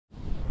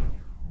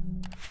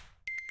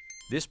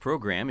This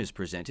program is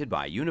presented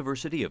by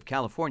University of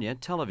California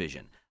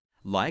Television.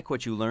 Like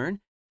what you learn?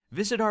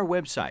 Visit our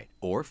website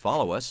or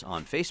follow us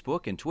on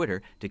Facebook and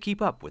Twitter to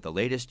keep up with the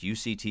latest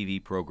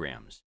UCTV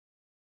programs.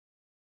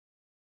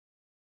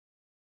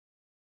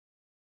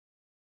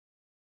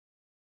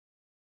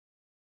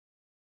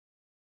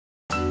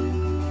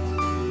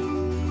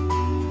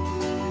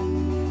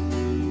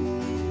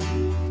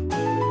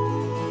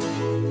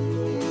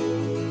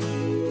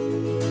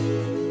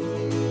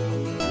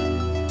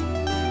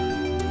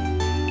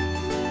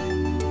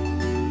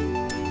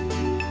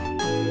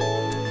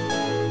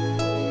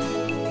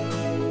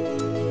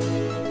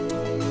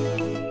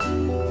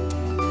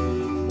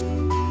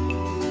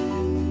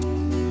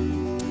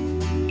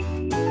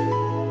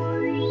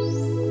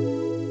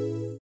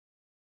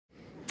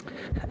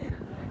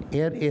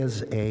 It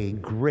is a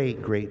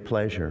great, great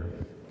pleasure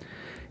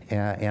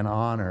and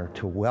honor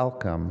to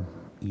welcome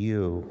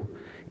you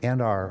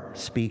and our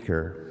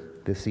speaker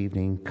this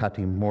evening, Kati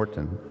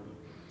Morton.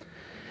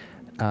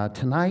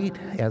 Tonight,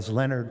 as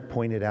Leonard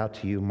pointed out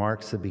to you,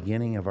 marks the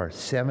beginning of our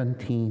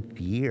 17th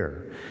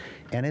year.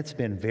 And it's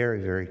been very,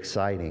 very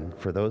exciting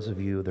for those of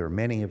you. There are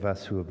many of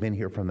us who have been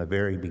here from the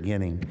very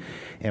beginning.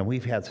 And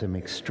we've had some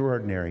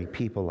extraordinary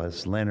people,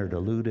 as Leonard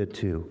alluded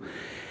to.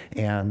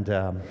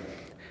 And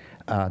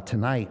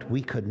tonight,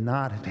 we could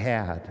not have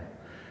had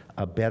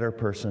a better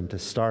person to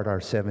start our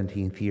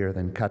 17th year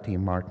than Kati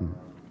Morton.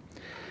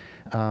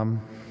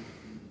 I'm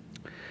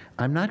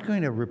not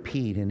going to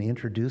repeat in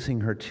introducing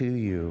her to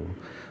you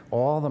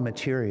all the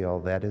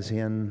material that is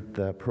in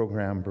the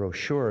program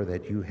brochure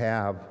that you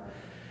have,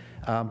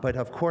 but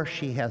of course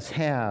she has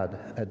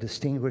had a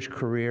distinguished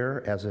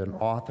career as an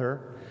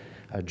author,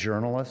 a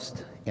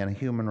journalist, and a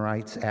human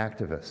rights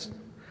activist.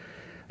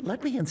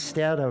 Let me,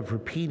 instead of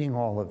repeating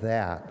all of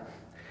that,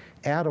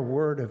 add a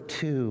word or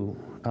two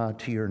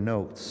to your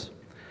notes.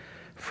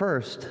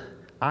 First,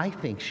 I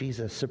think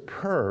she's a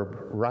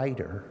superb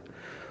writer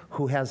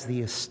who has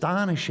the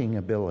astonishing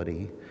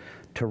ability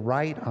to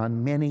write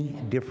on many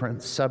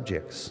different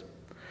subjects.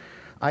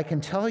 I can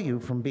tell you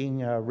from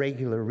being a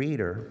regular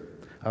reader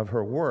of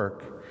her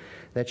work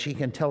that she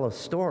can tell a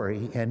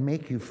story and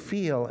make you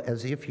feel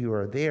as if you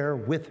are there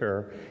with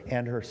her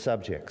and her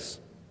subjects.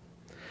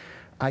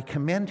 I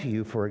commend to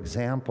you, for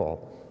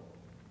example,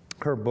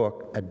 her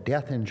book, A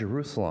Death in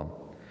Jerusalem,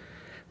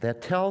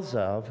 that tells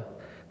of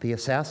the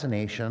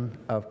assassination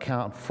of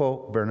Count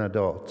Foch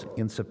Bernadotte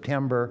in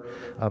September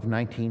of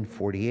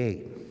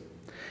 1948.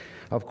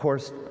 Of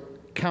course,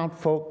 Count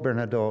Foch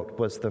Bernadotte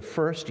was the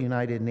first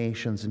United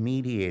Nations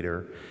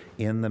mediator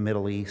in the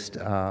Middle East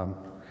and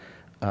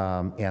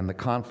the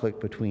conflict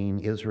between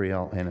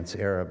Israel and its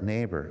Arab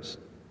neighbors.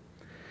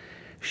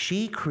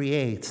 She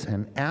creates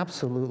an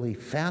absolutely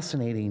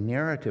fascinating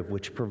narrative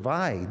which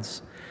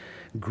provides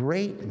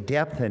great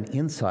depth and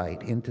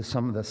insight into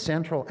some of the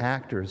central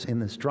actors in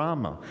this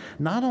drama.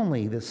 Not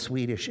only the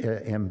Swedish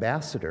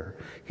ambassador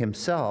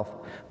himself,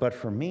 but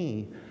for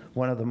me,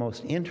 one of the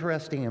most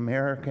interesting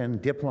American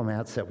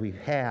diplomats that we've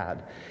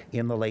had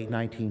in the late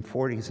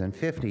 1940s and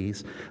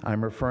 50s.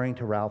 I'm referring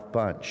to Ralph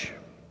Bunche,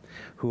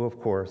 who, of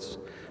course,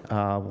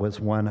 was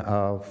one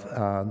of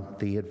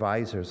the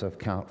advisors of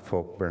Count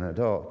Foch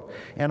Bernadotte,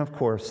 and, of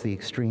course, the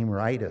extreme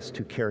rightist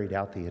who carried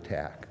out the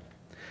attack.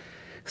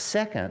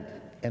 Second,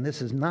 and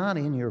this is not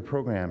in your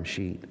program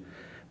sheet,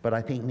 but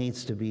I think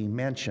needs to be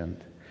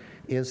mentioned,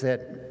 is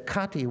that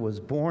Kati was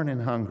born in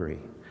Hungary,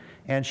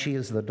 and she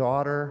is the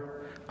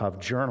daughter of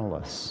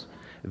journalists,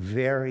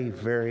 very,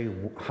 very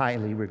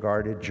highly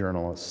regarded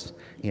journalists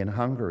in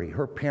Hungary.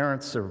 Her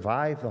parents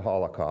survived the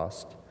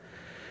Holocaust,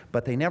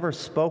 but they never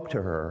spoke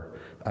to her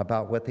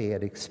about what they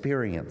had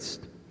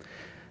experienced.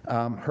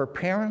 Her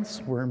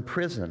parents were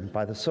imprisoned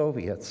by the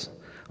Soviets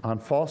on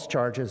false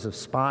charges of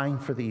spying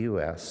for the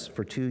U.S.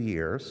 for 2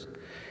 years,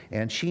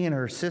 and she and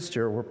her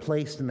sister were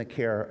placed in the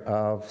care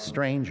of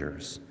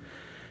strangers.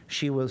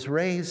 She was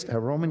raised a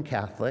Roman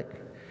Catholic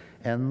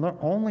and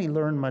only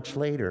learned much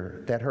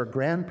later that her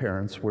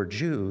grandparents were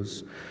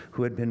Jews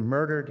who had been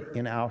murdered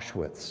in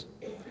Auschwitz.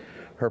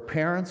 Her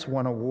parents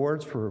won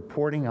awards for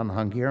reporting on the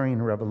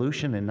Hungarian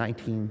Revolution in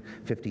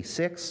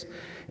 1956,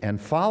 and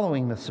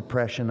following the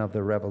suppression of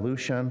the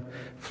revolution,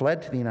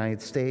 fled to the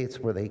United States,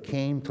 where they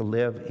came to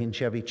live in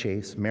Chevy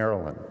Chase,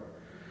 Maryland.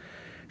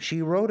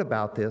 She wrote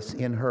about this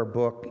in her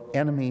book,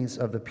 Enemies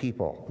of the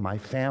People, My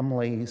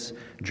Family's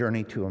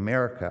Journey to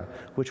America,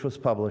 which was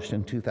published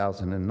in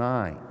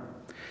 2009.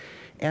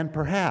 And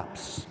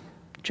perhaps,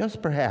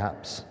 just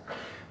perhaps,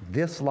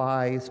 this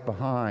lies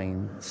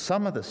behind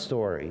some of the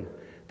story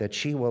that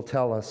she will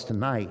tell us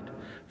tonight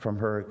from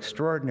her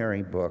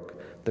extraordinary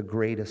book, The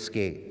Great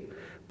Escape.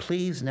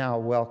 Please now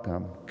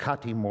welcome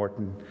Kati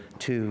Morton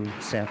to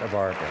Santa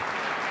Barbara.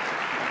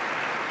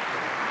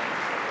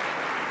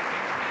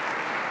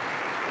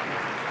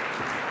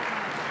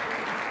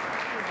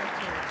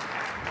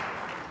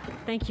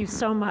 Thank you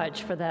so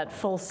much for that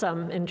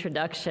fulsome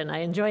introduction. I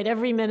enjoyed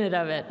every minute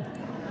of it.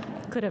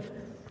 Could have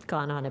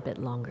gone on a bit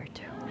longer,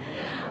 too.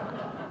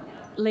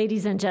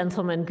 Ladies and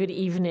gentlemen, good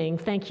evening.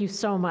 Thank you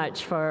so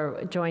much for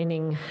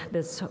joining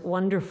this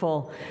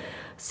wonderful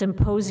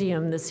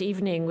symposium this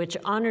evening, which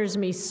honors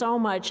me so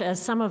much as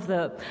some of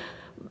the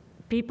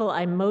people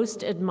I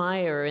most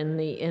admire in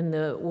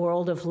the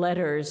world of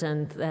letters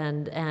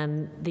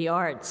and the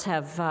arts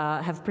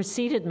have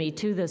preceded me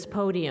to this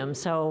podium.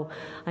 So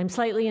I'm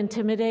slightly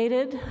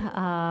intimidated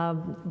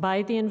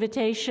by the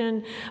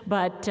invitation,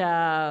 but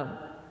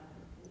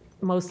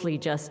mostly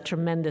just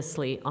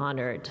tremendously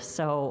honored.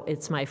 So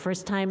it's my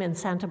first time in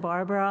Santa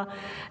Barbara,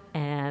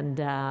 and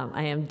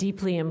I am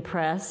deeply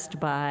impressed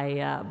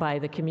by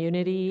the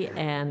community,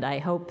 and I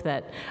hope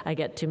that I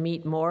get to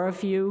meet more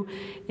of you.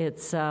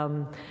 It's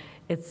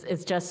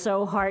just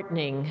so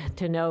heartening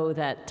to know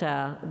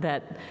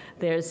that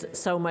there's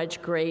so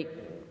much great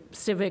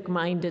civic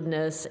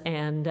mindedness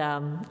and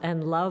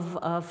love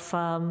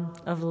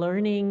of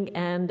learning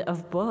and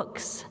of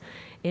books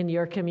in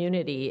your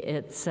community.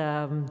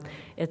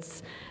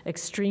 It's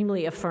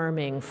extremely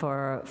affirming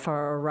for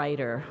a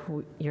writer.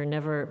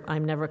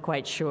 I'm never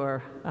quite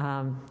sure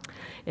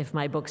if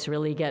my books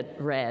really get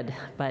read,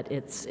 but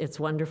it's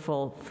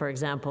wonderful, for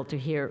example, to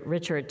hear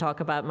Richard talk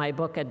about my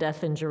book, A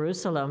Death in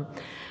Jerusalem,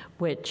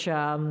 which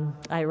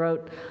I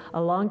wrote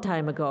a long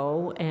time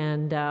ago,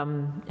 and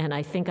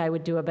I think I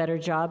would do a better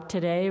job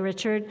today,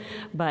 Richard.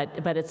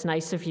 But it's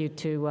nice of you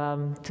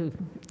to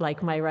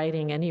like my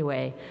writing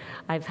anyway.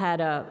 I've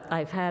had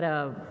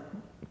a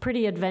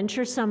pretty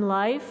adventuresome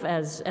life,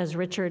 as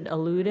Richard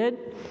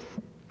alluded,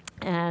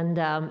 and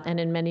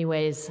in many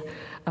ways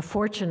a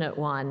fortunate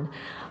one.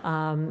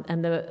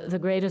 And the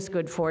greatest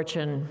good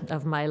fortune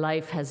of my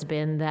life has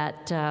been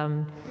that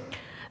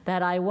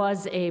I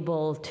was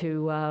able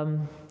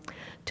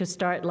to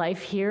start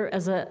life here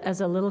as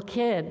a little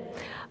kid.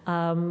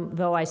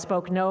 Though I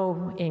spoke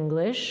no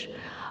English,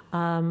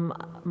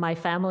 my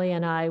family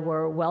and I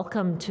were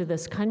welcomed to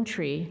this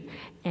country,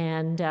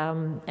 and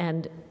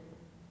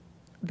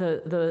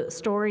the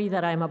story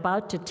that I'm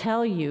about to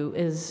tell you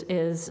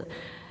is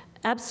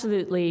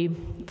absolutely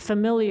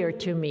familiar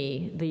to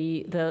me.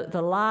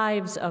 The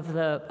lives of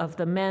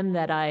the men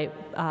that I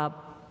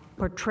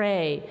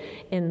portray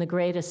in The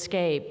Great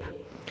Escape,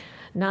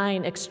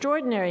 9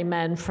 extraordinary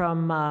men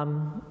from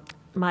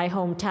my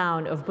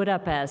hometown of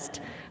Budapest,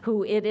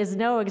 who, it is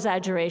no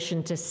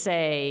exaggeration to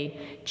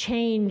say,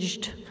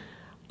 changed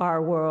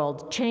our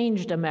world,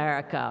 changed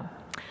America.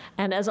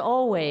 And as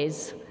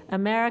always,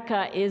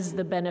 America is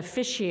the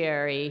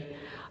beneficiary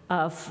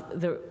of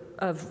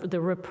the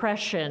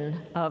repression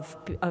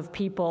of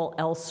people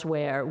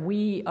elsewhere.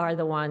 We are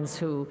the ones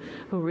who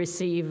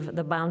receive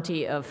the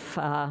bounty of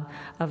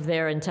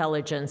their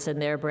intelligence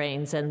and their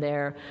brains and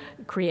their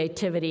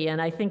creativity.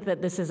 And I think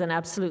that this is an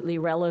absolutely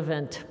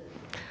relevant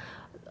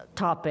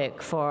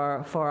topic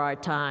for our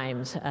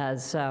times,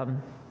 as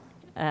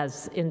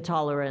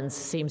intolerance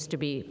seems to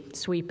be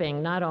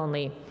sweeping not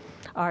only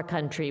our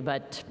country,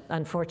 but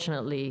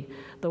unfortunately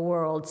the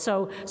world.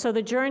 So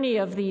the journey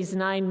of these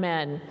 9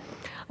 men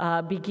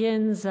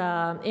begins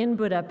in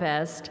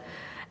Budapest,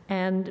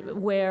 and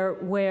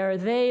where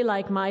they,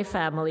 like my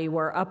family,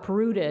 were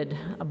uprooted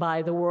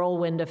by the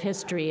whirlwind of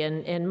history.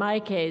 And in my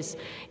case,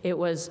 it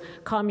was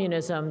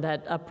communism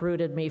that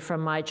uprooted me from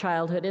my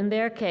childhood. In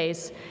their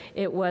case,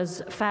 it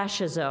was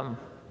fascism.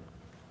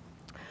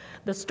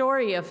 The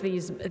story of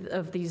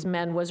these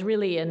men was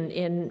really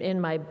in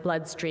my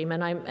bloodstream,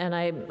 and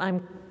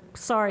I'm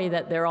sorry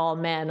that they're all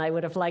men. I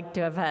would have liked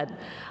to have had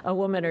a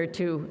woman or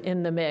two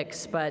in the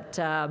mix, but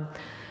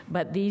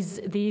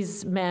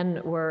these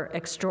men were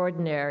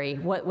extraordinary.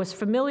 What was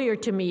familiar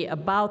to me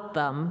about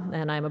them,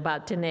 and I'm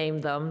about to name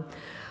them,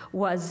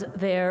 was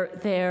their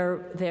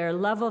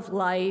love of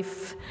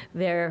life,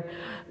 their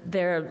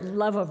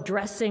love of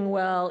dressing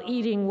well,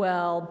 eating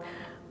well,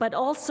 but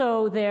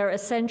also their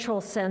essential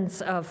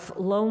sense of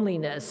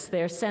loneliness,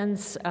 their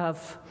sense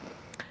of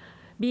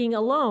being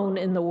alone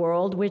in the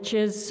world, which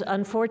is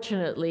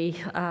unfortunately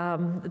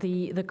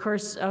the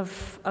curse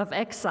of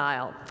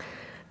exile.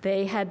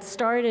 They had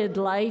started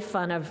life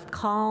on a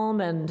calm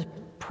and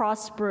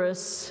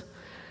prosperous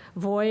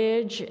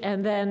voyage,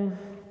 and then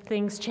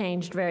things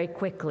changed very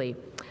quickly.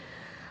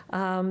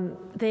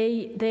 After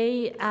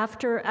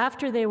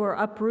they were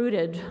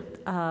uprooted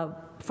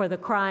for the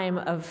crime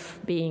of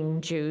being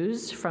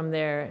Jews from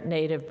their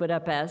native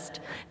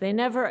Budapest, they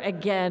never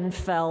again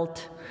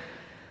felt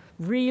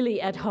really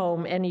at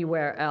home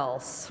anywhere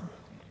else.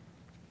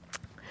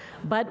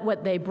 But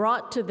what they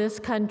brought to this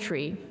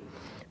country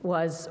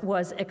was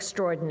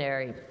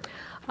extraordinary.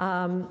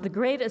 The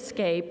Great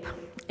Escape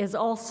is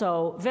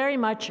also very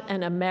much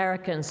an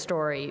American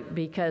story,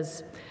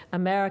 because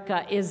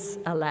America is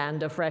a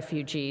land of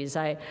refugees.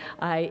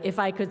 If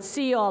I could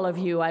see all of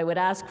you, I would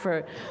ask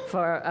for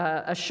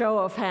a show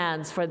of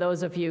hands for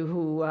those of you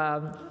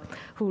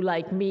who,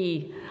 like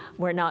me,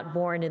 were not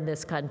born in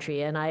this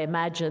country, and I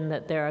imagine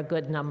that there are a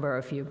good number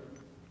of you.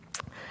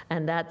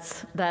 And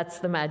that's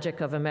the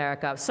magic of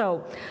America.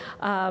 So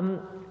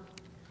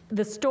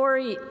the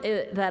story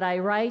that I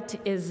write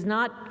is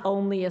not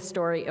only a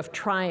story of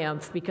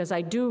triumph, because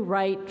I do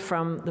write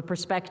from the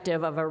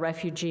perspective of a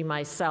refugee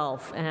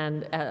myself,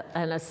 and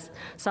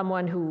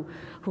someone who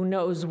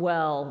knows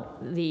well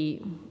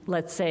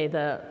let's say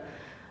the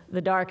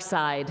dark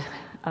side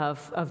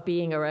of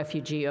being a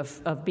refugee,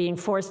 of being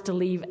forced to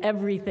leave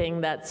everything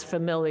that's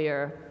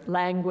familiar,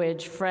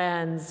 language,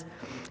 friends,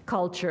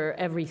 culture,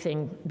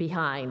 everything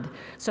behind.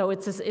 So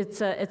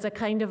it's a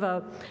kind of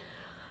a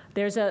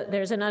there's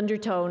an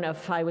undertone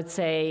of, I would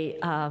say,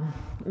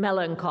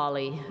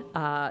 melancholy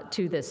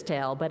to this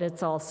tale, but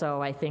it's also,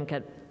 I think,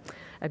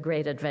 a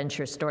great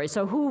adventure story.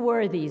 So who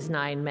were these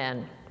 9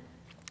 men?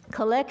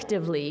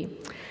 Collectively,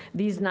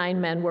 these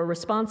 9 men were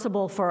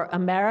responsible for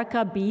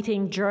America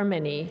beating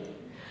Germany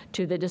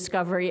to the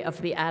discovery of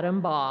the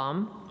atom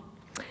bomb,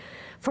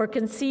 for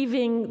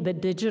conceiving the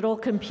digital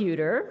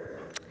computer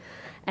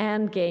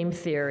and game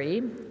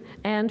theory,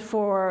 and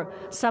for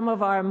some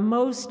of our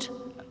most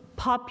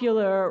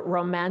popular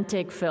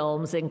romantic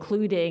films,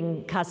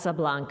 including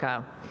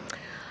Casablanca.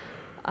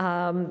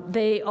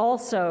 They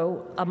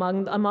also,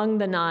 among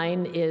the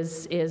 9,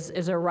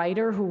 is a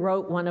writer who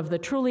wrote one of the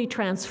truly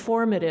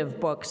transformative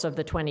books of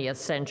the 20th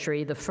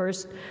century, the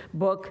first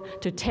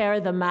book to tear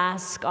the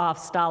mask off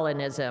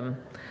Stalinism.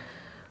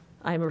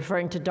 I'm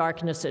referring to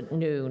Darkness at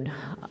Noon,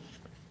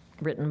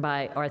 written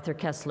by Arthur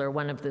Koestler,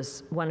 one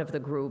of the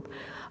group.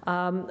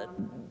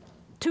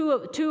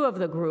 Two of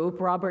the group,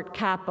 Robert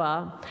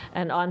Capa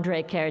and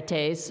André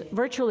Kertész,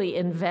 virtually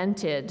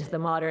invented the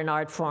modern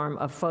art form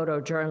of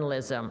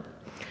photojournalism.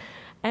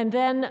 And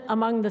then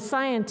among the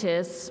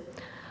scientists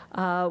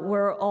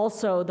were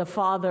also the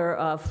father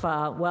of,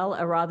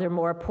 a rather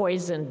more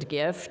poisoned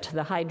gift,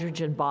 the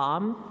hydrogen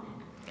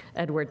bomb,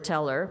 Edward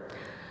Teller,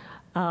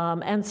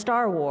 and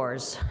Star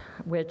Wars,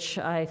 which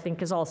I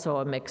think is also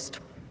a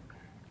mixed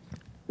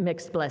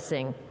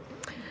blessing.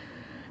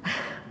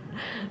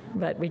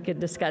 But we could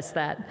discuss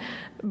that.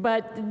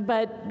 But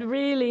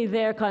really,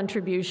 their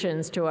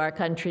contributions to our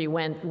country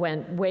went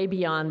way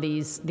beyond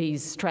these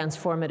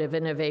transformative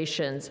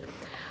innovations.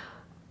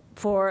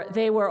 For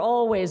they were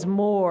always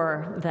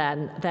more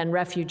than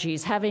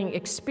refugees, having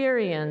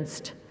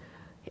experienced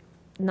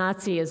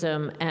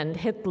Nazism and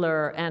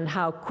Hitler and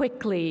how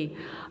quickly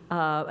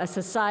a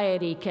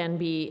society can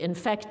be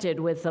infected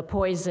with the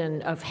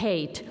poison of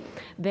hate.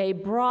 They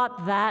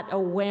brought that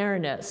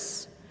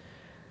awareness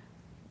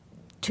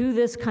to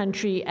this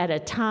country at a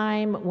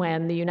time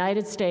when the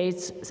United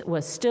States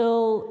was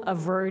still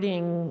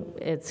averting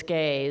its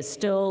gaze,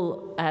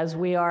 still, as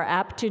we are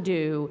apt to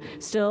do,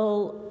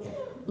 still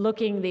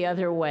looking the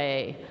other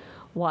way,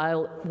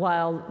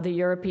 while the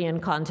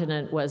European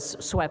continent was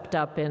swept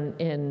up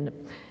in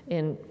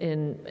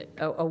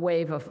a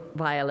wave of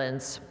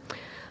violence.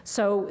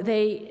 So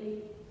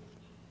the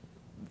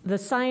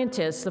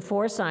scientists, the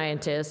 4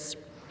 scientists,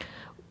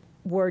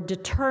 were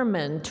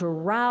determined to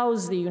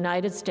rouse the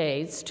United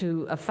States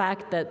to a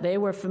fact that they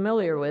were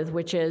familiar with,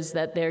 which is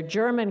that their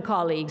German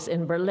colleagues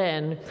in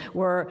Berlin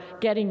were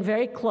getting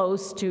very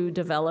close to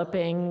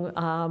developing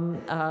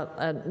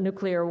a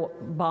nuclear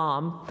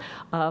bomb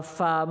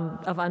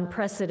of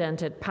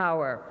unprecedented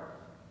power.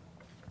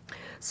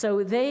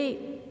 So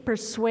they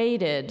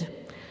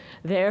persuaded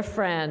their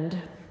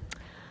friend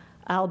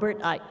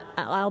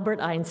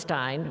Albert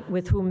Einstein,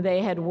 with whom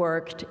they had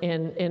worked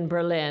in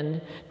Berlin,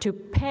 to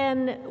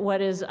pen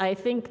what is, I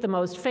think, the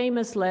most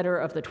famous letter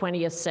of the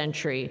 20th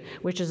century,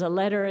 which is a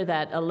letter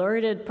that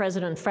alerted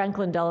President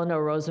Franklin Delano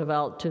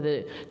Roosevelt to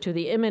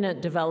the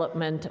imminent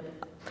development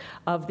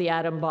of the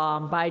atom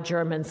bomb by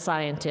German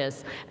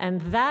scientists. And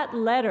that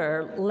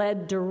letter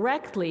led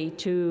directly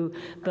to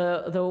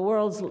the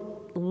world's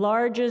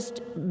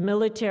largest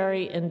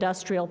military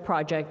industrial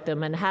project, the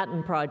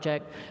Manhattan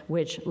Project,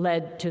 which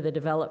led to the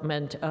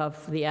development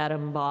of the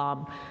atom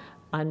bomb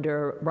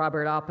under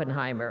Robert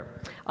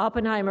Oppenheimer.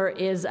 Oppenheimer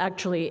is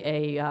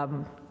actually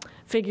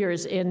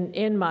figures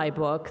in my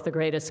book, The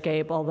Great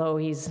Escape, although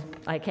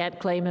I can't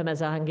claim him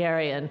as a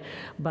Hungarian,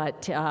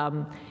 but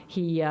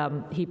he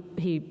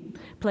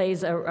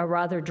plays a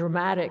rather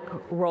dramatic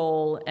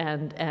role,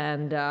 and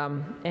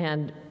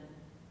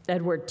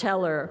Edward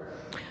Teller,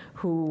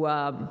 who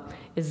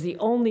is the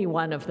only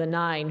one of the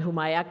 9 whom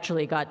I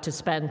actually got to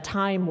spend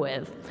time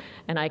with,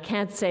 and I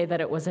can't say that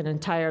it was an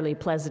entirely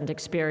pleasant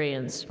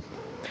experience.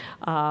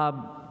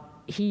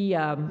 He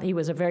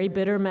was a very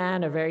bitter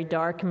man, a very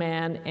dark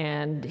man,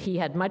 and he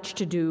had much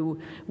to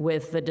do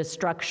with the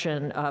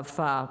destruction of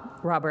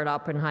Robert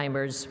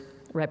Oppenheimer's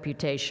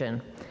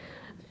reputation.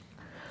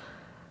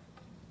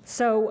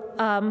 So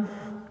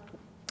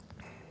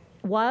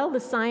while the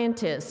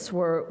scientists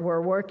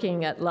were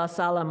working at Los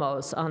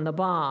Alamos on the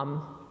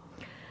bomb,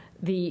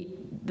 the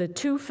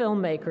 2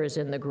 filmmakers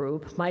in the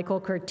group, Michael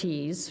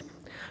Curtiz,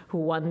 who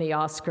won the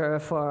Oscar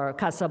for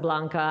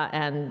Casablanca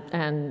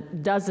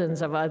and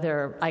dozens of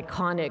other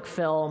iconic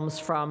films,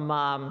 from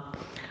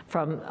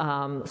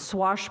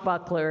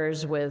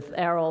Swashbucklers with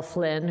Errol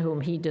Flynn, whom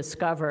he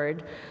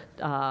discovered,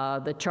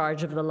 The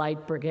Charge of the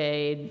Light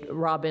Brigade,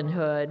 Robin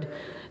Hood,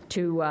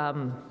 to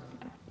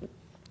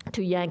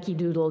to Yankee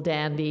Doodle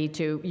Dandy,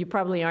 to, you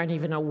probably aren't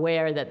even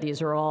aware that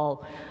these are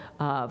all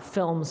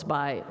films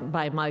by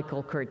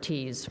Michael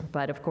Curtiz,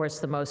 but of course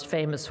the most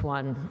famous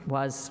one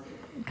was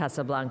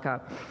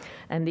Casablanca.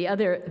 And the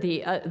other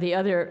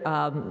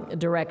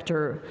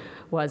director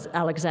was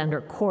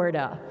Alexander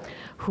Korda,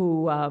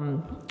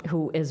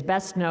 who is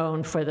best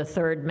known for The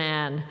Third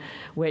Man,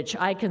 which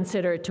I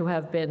consider to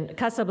have been,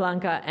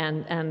 Casablanca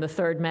and The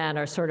Third Man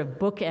are sort of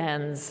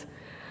bookends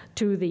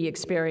to the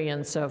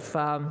experience of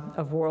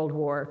World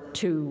War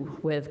II,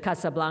 with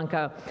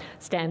Casablanca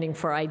standing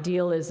for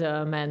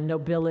idealism and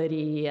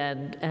nobility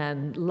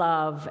and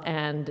love,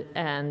 and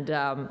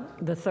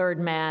The Third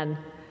Man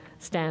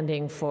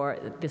standing for,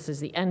 this is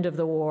the end of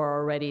the war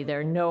already,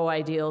 there are no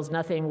ideals,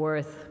 nothing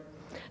worth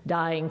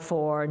dying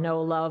for,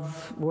 no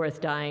love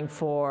worth dying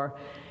for,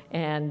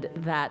 and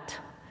that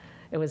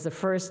it was the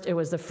first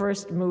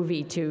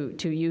movie to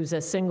use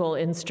a single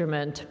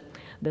instrument,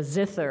 the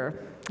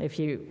zither, if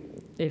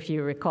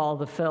you recall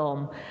the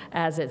film,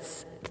 as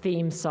its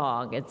theme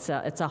song. It's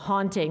a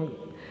haunting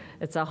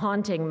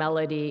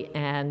melody,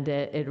 and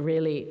it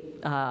really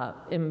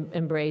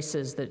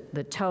embraces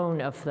the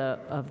tone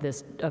of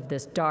this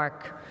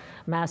dark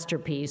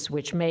masterpiece,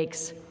 which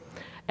makes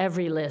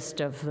every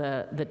list of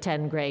the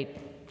 10 great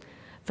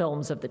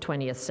films of the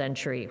 20th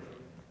century.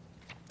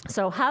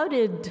 So how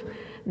did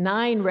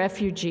 9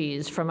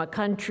 refugees from a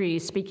country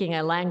speaking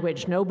a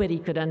language nobody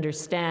could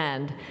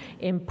understand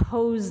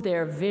impose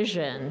their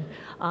vision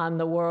on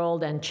the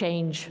world and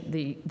change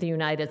the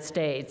United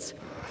States?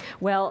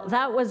 Well,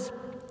 that was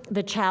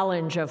the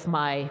challenge of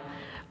my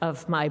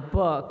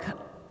book.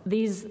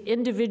 These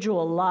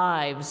individual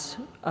lives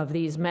of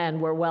these men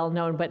were well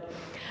known,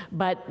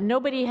 but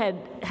nobody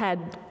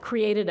had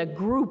created a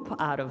group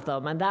out of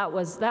them, and that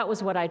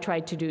was what I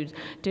tried to do,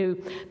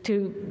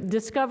 to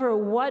discover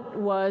what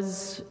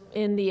was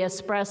in the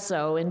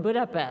espresso in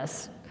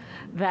Budapest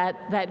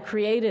that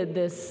created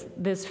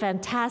this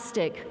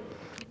fantastic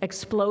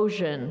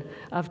explosion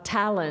of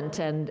talent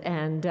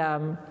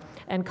and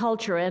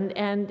culture,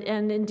 and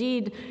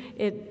indeed,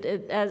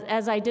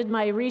 as I did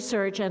my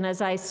research and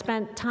as I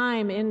spent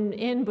time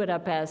in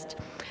Budapest,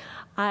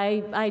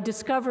 I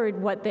discovered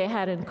what they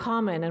had in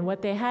common, and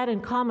what they had in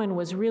common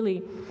was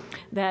really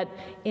that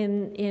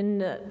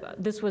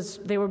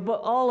they were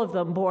all of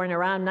them born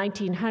around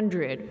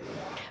 1900,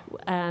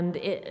 and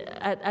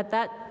at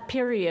that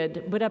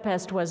period,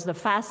 Budapest was the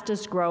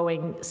fastest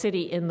growing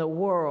city in the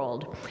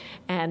world,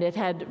 and it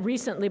had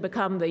recently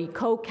become the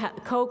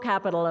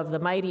co-capital of the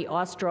mighty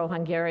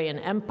Austro-Hungarian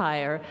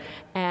Empire,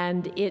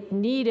 and it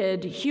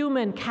needed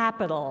human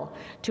capital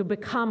to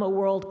become a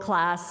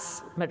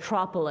world-class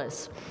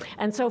metropolis.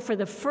 And so for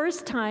the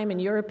first time in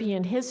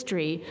European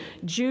history,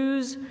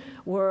 Jews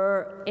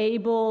were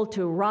able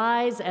to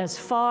rise as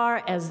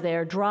far as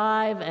their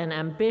drive and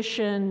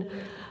ambition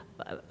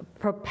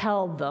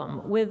propelled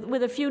them.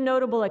 With a few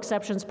notable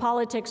exceptions,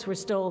 politics were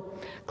still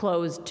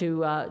closed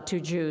to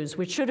Jews,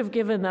 which should have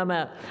given them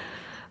a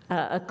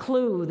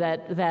clue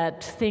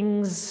that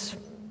things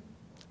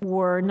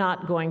were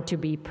not going to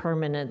be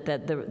permanent,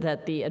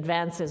 that the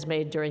advances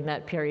made during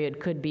that period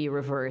could be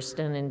reversed,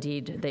 and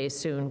indeed they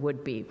soon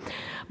would be.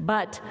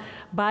 But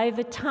by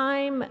the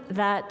time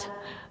that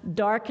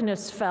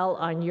darkness fell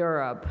on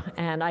Europe,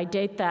 and I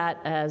date that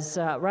as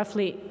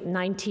roughly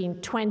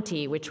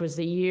 1920, which was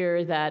the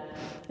year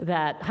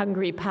that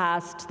Hungary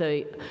passed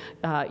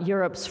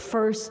Europe's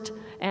first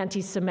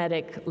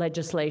anti-Semitic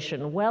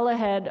legislation, well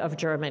ahead of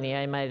Germany,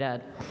 I might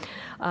add.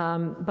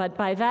 But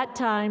by that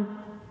time,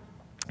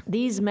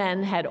 these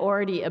men had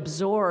already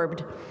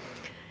absorbed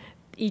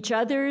each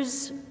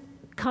other's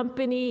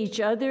company, each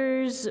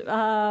other's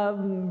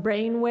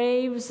brain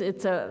waves.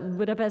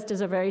 Budapest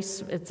is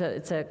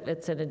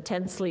it's an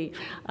intensely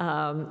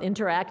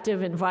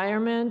interactive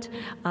environment.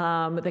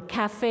 The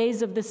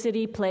cafes of the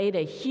city played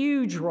a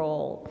huge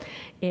role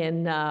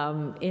in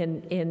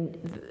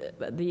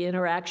the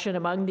interaction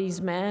among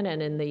these men,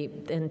 and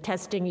in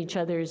testing each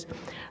other's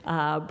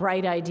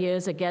bright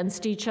ideas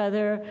against each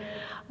other.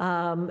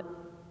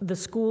 The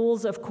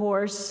schools, of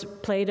course,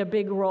 played a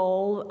big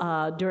role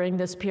during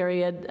this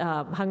period.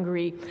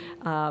 Hungary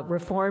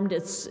reformed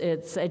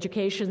its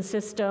education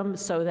system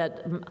so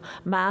that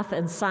math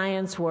and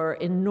science were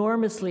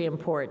enormously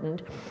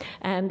important.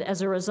 And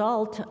as a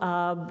result,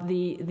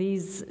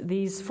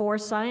 these 4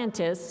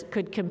 scientists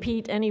could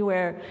compete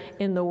anywhere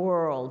in the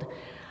world.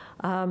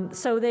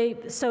 So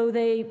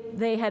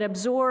they had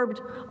absorbed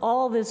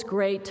all this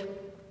great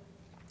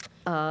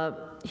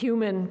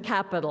human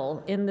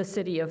capital in the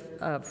city of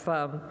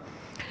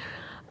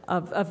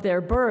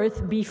their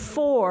birth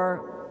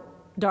before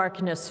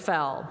darkness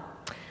fell.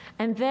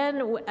 And then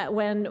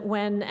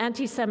when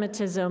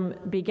anti-Semitism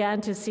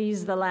began to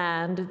seize the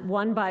land,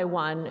 one by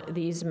one,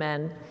 these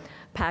men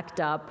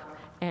packed up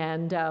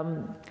and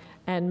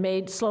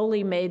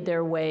slowly made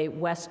their way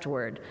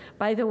westward.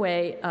 By the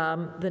way,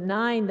 the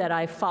 9 that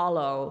I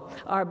follow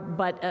are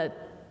but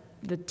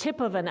the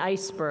tip of an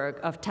iceberg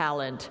of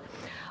talent.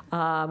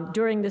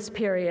 During this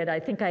period, I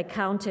think I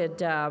counted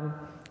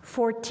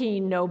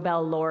 14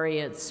 Nobel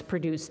laureates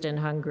produced in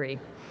Hungary,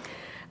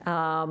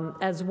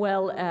 as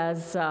well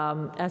as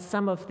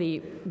some of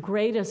the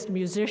greatest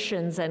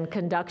musicians and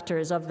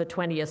conductors of the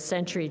 20th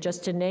century,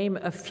 just to name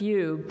a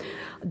few: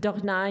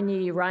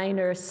 Dohnányi,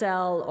 Reiner,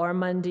 Szell,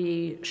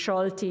 Ormandy,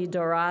 Scholti,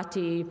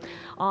 Dorati,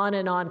 on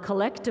and on.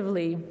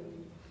 Collectively,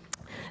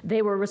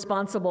 they were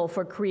responsible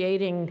for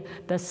creating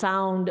the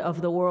sound of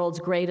the world's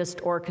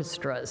greatest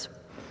orchestras.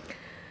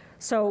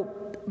 So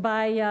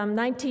by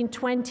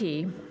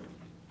 1920,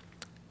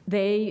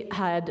 they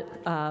had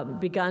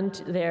begun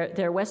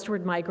their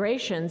westward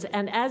migrations,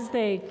 and as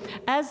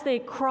they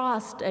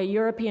crossed a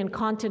European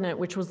continent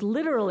which was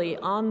literally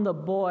on the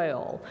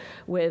boil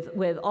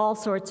with all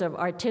sorts of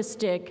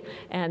artistic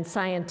and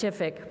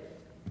scientific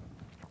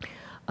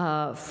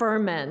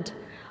ferment,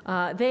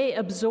 they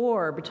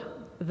absorbed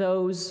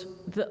the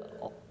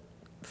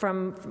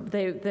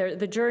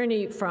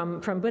journey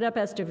from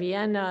Budapest to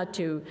Vienna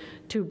to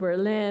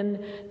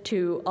Berlin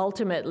to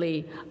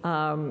ultimately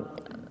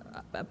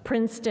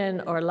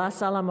Princeton or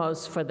Los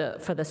Alamos for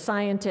the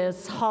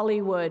scientists,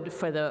 Hollywood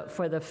for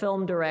the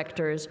film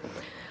directors.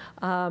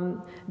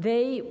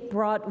 They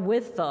brought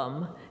with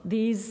them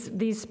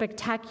these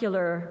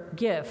spectacular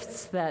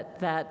gifts that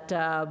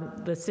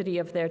the city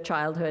of their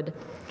childhood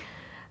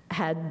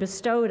had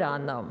bestowed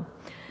on them.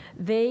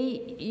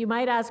 You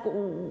might ask,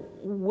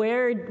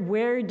 where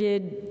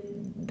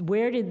did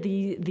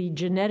the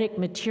genetic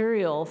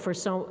material for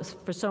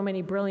so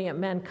many brilliant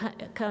men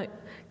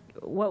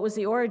what was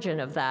the origin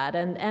of that?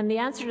 And the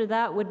answer to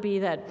that would be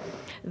that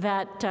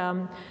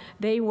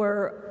they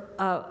were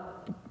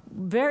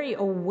very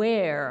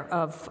aware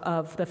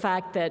of the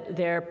fact that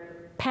their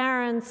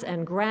parents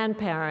and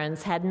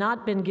grandparents had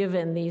not been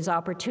given these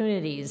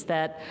opportunities,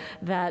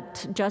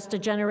 that just a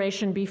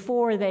generation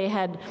before they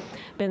had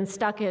been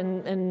stuck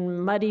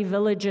in muddy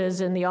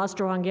villages in the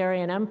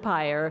Austro-Hungarian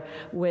Empire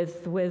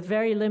with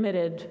very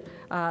limited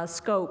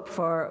scope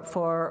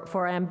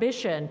for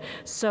ambition.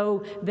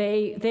 So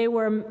they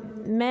were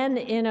men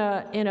in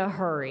a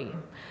hurry,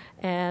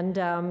 and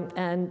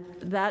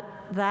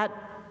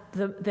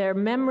their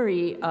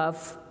memory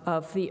of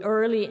the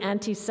early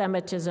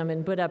anti-Semitism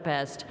in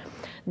Budapest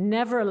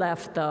never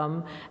left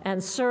them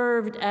and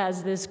served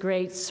as this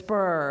great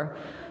spur,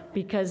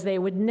 because they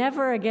would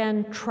never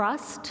again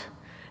trust,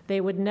 they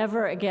would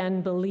never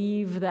again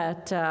believe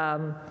that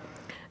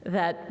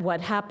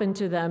what happened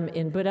to them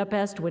in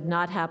Budapest would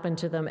not happen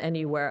to them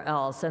anywhere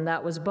else. And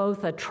that was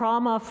both a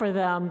trauma for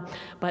them,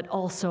 but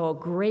also a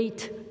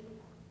great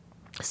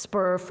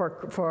spur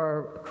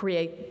for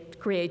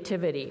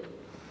creativity.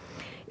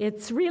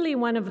 It's really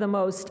one of the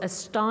most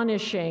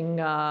astonishing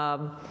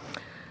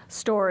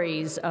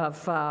stories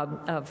of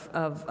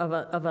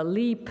a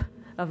leap,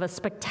 of a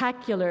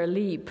spectacular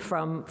leap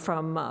from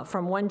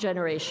one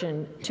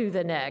generation to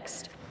the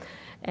next.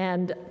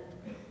 And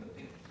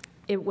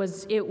it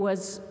was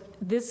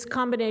this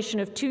combination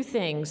of two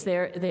things: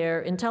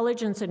 their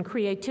intelligence and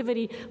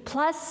creativity,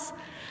 plus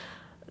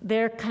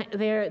their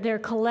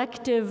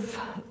collective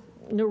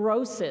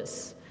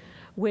neurosis,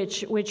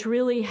 which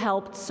really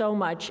helped so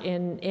much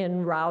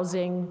in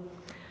rousing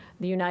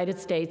the United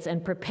States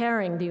and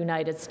preparing the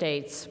United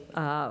States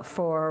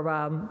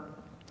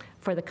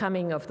for the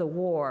coming of the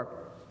war.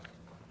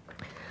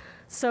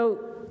 So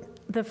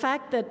the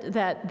fact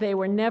that they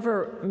were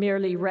never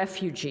merely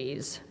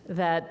refugees,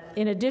 that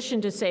in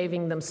addition to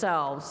saving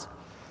themselves,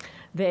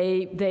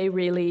 they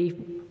really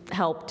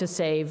helped to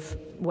save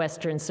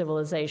Western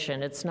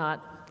civilization. It's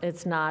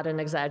not an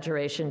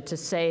exaggeration to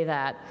say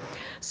that.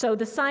 So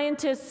the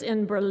scientists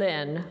in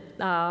Berlin,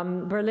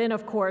 Berlin,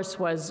 of course,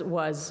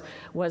 was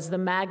the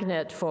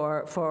magnet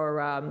for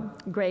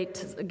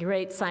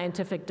great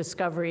scientific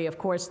discovery. Of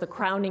course, the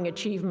crowning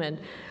achievement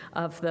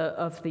of the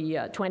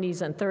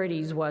 20s and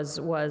 30s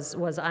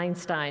was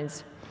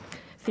Einstein's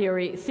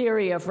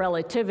theory of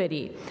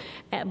relativity.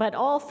 But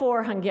all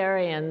four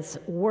Hungarians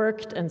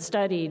worked and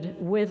studied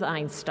with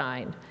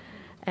Einstein.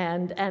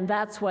 And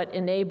that's what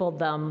enabled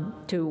them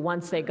to,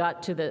 once they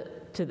got to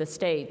the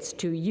States,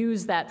 to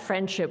use that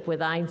friendship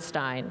with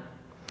Einstein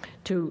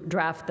to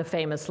draft the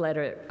famous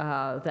letter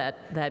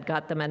that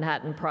got the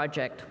Manhattan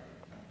Project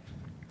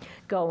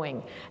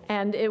going.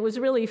 And it was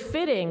really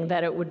fitting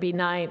that it would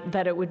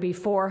be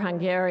four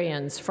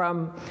Hungarians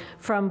from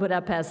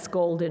Budapest's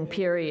golden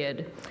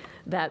period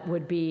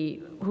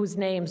whose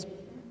names,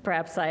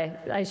 perhaps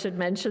I should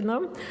mention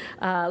them: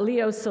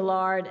 Leo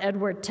Szilard,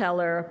 Edward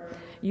Teller,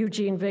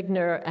 Eugene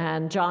Wigner,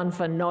 and John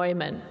von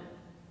Neumann,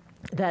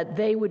 that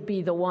they would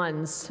be the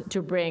ones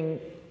to bring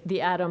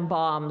the atom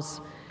bombs,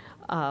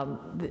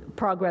 the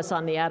progress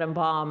on the atom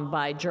bomb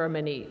by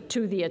Germany,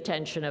 to the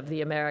attention of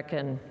the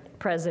American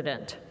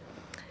president.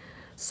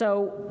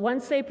 So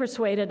once they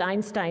persuaded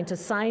Einstein to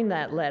sign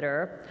that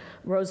letter,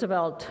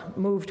 Roosevelt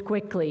moved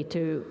quickly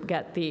to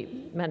get the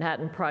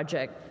Manhattan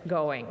Project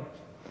going.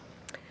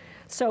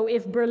 So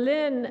if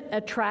Berlin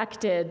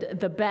attracted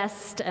the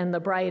best and the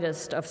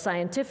brightest of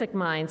scientific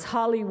minds,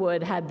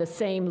 Hollywood had the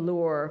same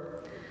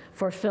lure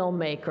for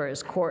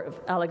filmmakers,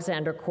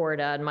 Alexander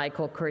Korda and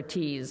Michael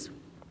Curtiz.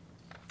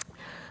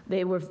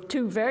 They were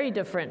two very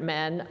different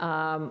men.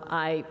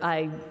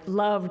 I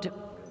loved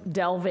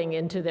delving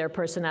into their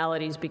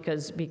personalities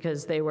because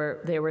they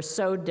were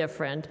so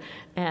different,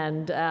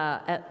 and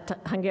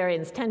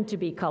Hungarians tend to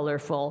be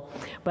colorful,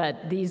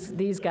 but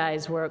these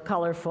guys were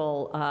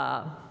colorful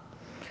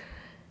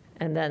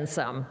and then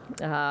some.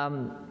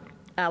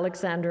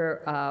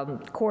 Alexander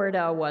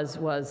Korda was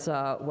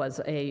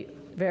a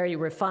very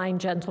refined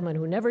gentleman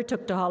who never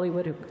took to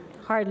Hollywood, who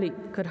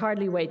could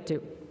hardly wait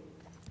to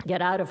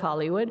get out of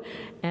Hollywood,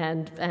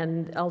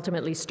 and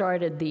ultimately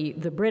started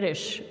the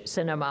British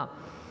cinema.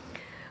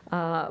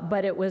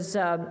 But it was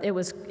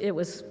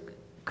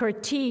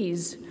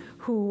Curtiz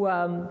who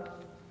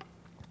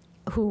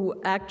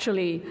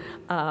actually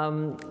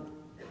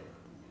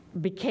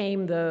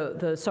became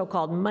the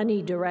so-called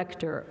money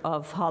director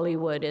of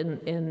Hollywood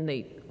in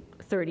the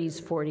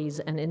 30s, 40s,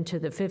 and into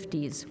the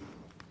 50s.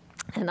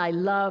 And I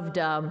loved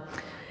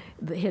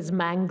his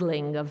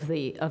mangling of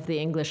the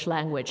English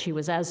language. He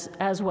was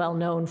as well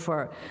known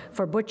for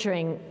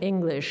butchering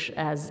English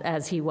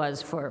as he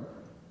was for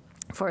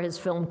his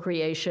film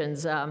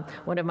creations.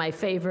 One of my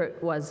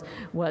favorite was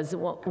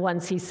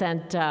once he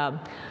sent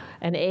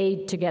an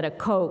aide to get a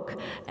Coke,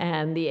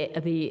 and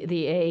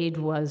the aide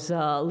was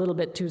a little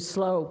bit too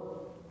slow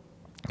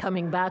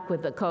coming back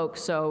with the Coke,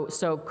 so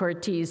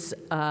Curtiz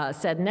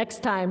said,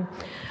 "Next time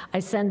I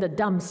send a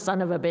dumb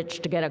son of a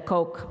bitch to get a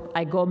Coke,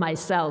 I go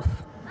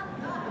myself."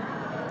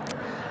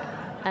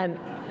 And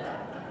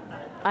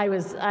I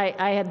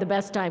had the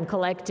best time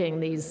collecting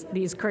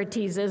these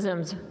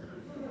Curtizisms.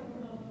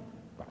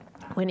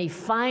 When he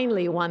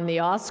finally won the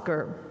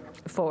Oscar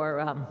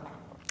for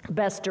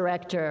Best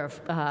Director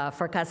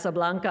for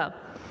Casablanca,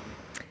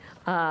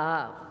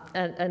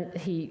 and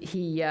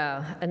he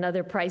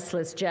another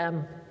priceless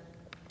gem,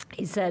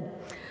 he said,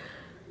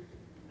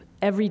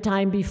 "Every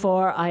time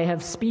before I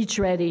have speech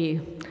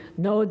ready,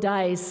 no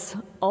dice,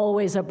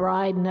 always a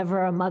bride,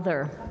 never a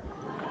mother."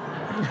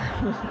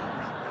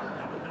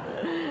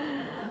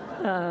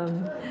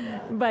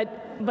 But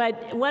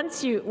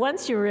once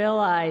you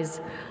realize,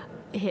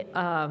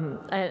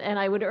 and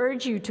I would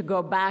urge you to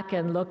go back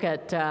and look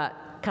at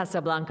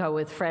Casablanca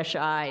with fresh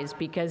eyes,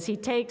 because he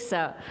takes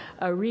a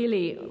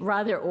really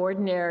rather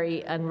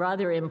ordinary and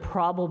rather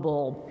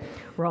improbable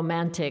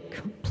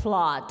romantic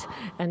plot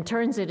and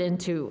turns it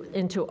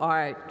into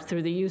art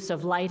through the use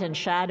of light and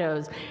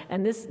shadows.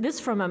 And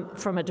this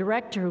from a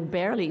director who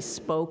barely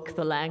spoke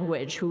the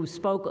language, who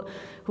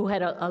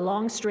had a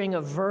long string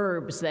of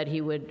verbs that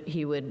he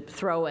would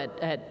throw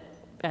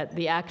at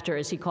the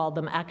actors. He called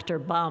them actor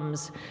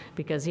bums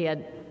because he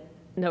had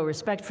no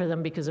respect for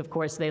them, because of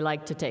course they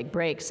like to take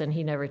breaks, and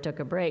he never took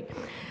a break.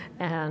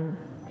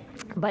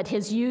 But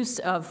his use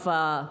of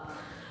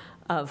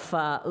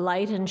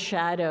light and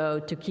shadow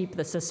to keep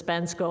the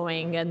suspense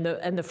going, and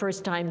the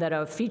first time that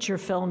a feature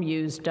film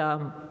used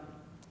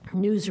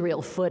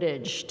newsreel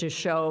footage to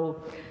show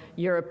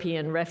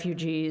European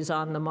refugees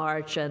on the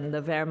march and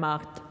the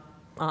Wehrmacht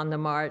on the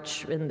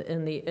march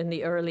in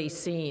the early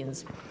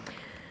scenes.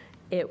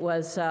 It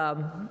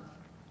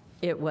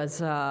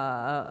was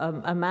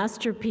a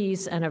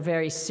masterpiece and a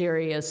very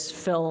serious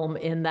film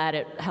in that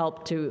it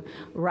helped to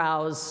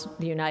rouse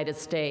the United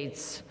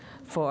States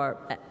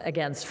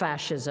against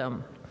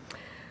fascism.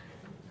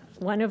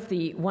 I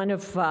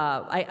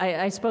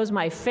suppose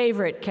my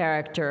favorite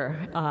character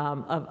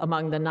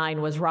among the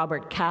nine was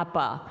Robert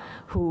Capa,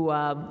 who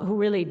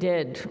really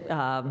did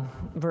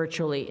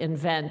virtually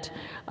invent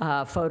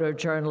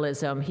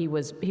photojournalism. He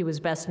was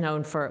best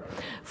known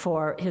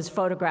for his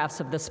photographs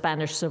of the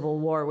Spanish Civil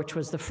War, which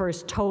was the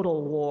first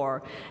total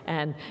war,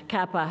 and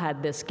Capa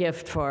had this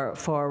gift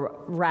for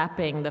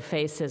wrapping the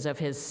faces of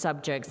his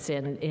subjects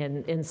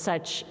in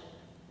such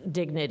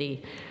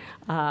dignity.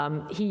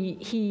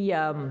 He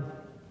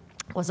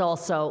was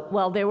also,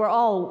 well, they were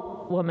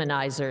all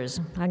womanizers.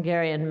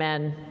 Hungarian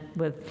men,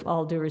 with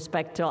all due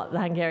respect to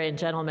the Hungarian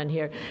gentlemen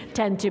here,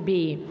 tend to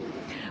be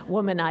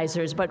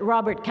womanizers, but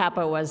Robert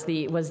Capa was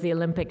the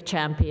Olympic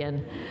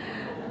champion.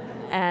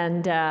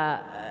 And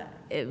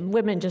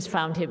women just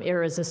found him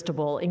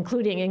irresistible,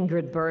 including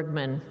Ingrid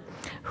Bergman,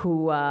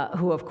 who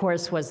of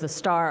course was the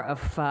star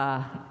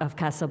of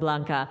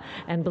Casablanca.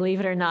 And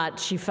believe it or not,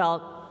 she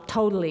felt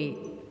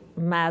totally,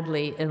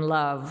 madly in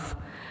love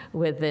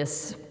with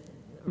this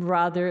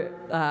rather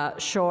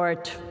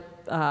short,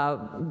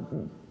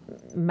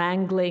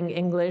 mangling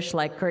English,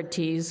 like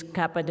Curtiz.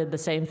 Capa did the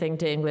same thing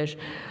to English,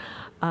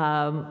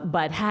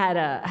 but had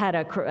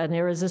an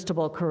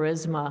irresistible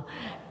charisma.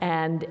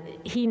 And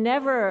he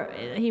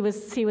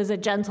was a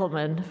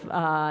gentleman.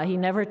 He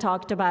never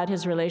talked about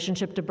his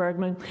relationship to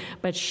Bergman,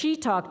 but she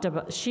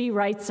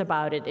writes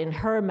about it in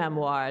her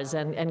memoirs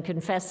and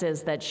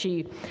confesses that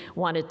she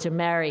wanted to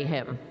marry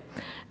him.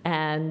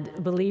 And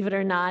believe it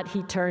or not,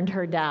 he turned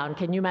her down.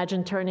 Can you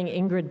imagine turning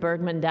Ingrid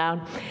Bergman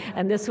down?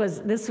 And this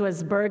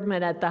was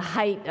Bergman at the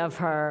height of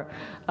her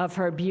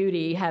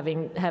beauty,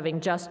 having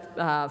just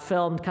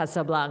filmed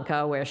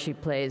Casablanca, where she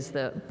plays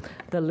the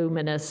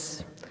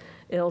luminous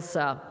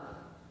Ilsa.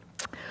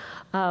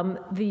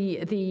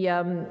 The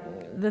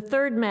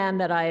third man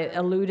that I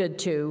alluded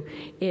to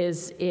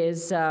is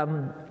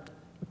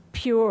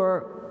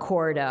pure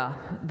Korda,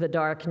 the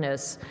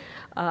darkness.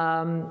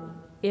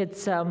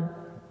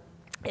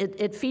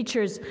 It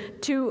features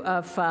two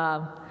of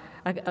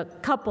a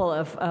couple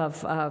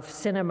of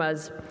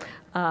cinema's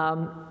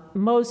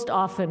most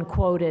often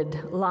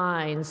quoted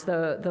lines.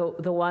 The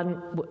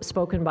one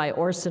spoken by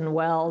Orson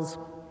Welles,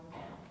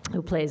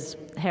 who plays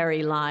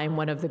Harry Lime,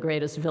 one of the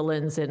greatest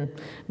villains in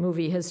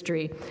movie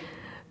history,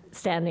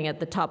 standing at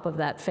the top of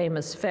that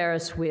famous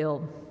Ferris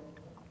wheel.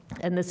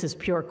 And this is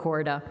pure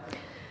Korda,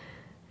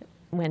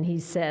 when he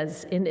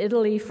says, "In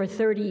Italy for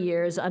 30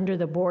 years under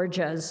the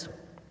Borgias,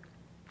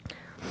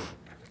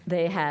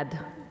 they had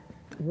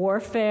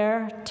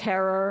warfare,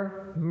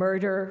 terror,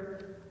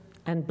 murder,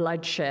 and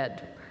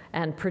bloodshed,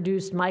 and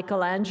produced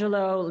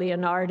Michelangelo,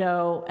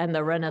 Leonardo, and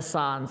the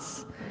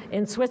Renaissance.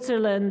 In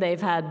Switzerland,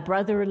 they've had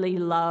brotherly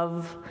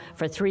love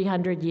for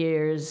 300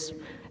 years,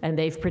 and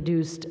they've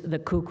produced the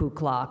cuckoo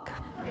clock."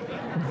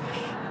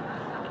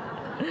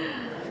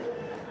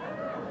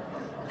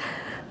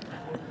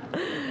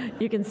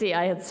 You can see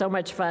I had so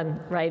much fun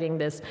writing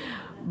this.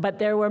 But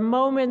there were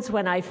moments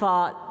when I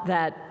thought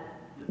that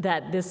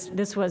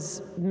this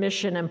was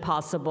mission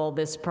impossible,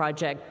 this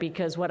project,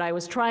 because what I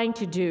was trying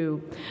to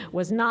do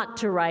was not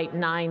to write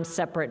 9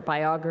 separate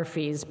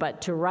biographies,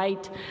 but to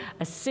write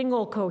a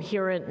single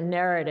coherent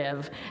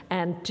narrative.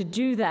 And to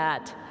do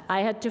that,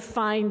 I had to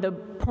find the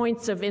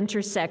points of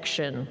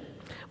intersection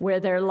where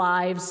their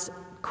lives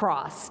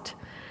crossed.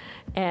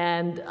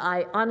 And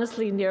I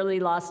honestly nearly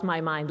lost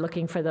my mind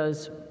looking for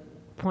those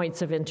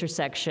points of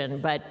intersection,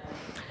 but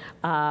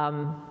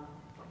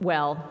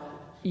well,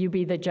 you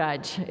be the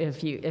judge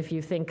if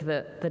you think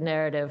the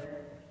narrative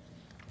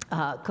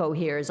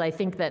coheres. I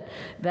think that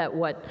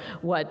what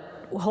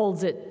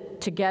holds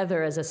it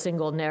together as a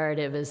single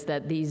narrative is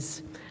that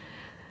these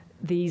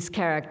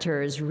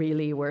characters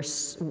really were,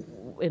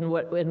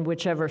 in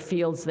whichever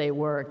fields they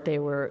worked, they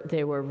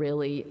were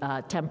really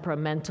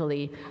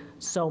temperamentally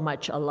so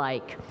much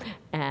alike,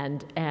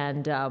 and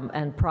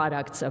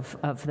products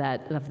of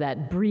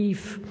that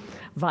brief,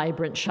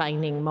 vibrant,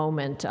 shining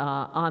moment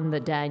on the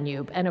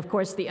Danube. And of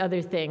course, the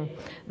other thing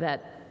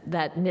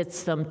that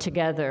knits them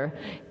together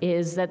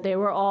is that they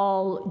were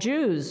all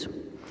Jews.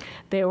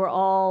 They were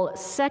all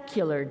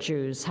secular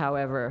Jews,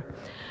 however.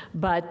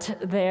 But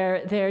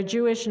their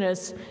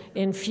Jewishness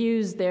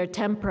infused their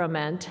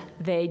temperament.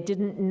 They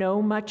didn't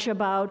know much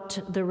about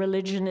the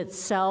religion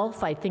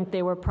itself. I think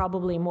they were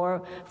probably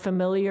more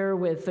familiar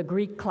with the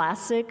Greek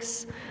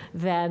classics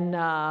than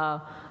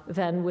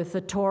with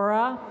the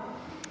Torah.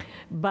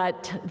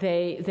 But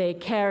they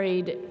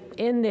carried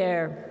in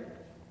their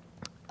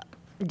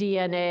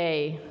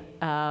DNA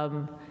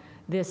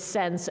this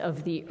sense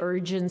of the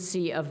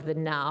urgency of the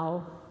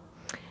now,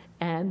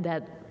 and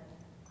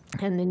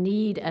the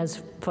need,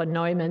 as von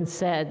Neumann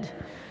said,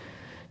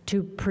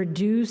 to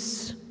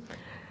produce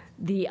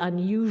the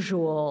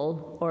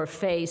unusual or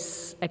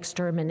face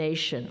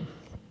extermination.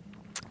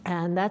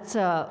 And that's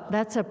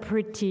a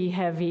pretty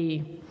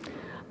heavy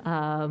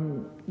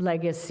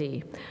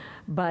legacy.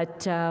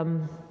 But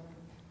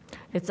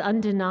it's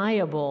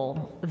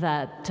undeniable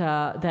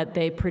that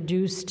they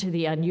produced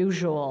the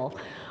unusual.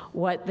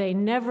 What they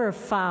never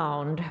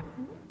found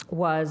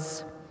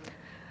was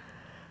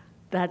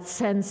that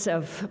sense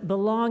of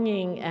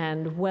belonging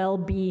and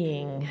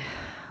well-being,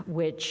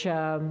 which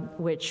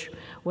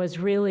was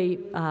really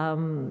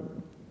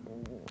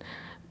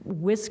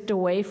whisked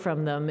away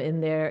from them in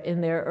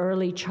their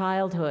early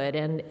childhood,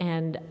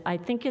 and I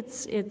think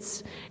it's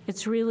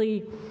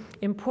really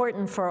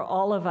important for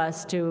all of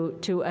us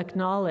to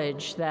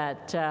acknowledge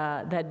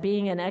that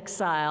being in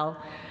exile,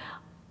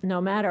 no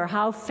matter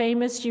how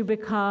famous you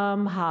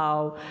become,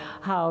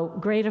 how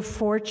great a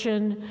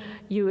fortune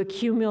you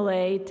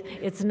accumulate,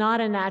 it's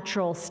not a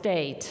natural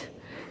state.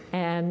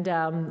 And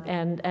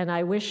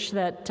I wish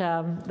that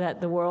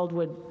the world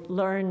would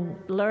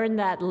learn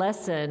that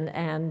lesson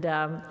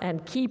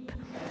and keep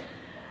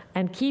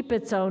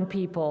its own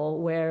people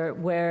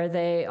where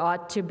they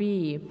ought to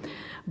be.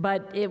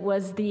 But it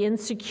was the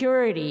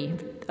insecurity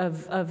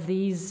of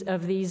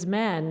these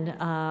men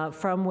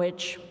from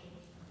which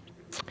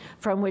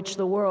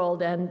the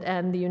world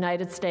and the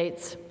United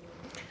States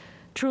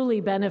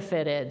truly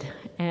benefited.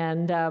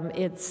 And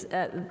it's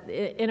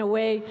in a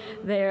way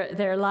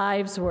their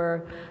lives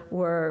were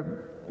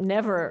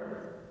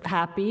never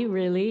happy,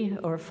 really,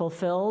 or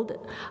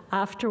fulfilled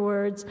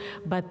afterwards,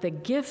 but the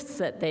gifts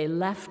that they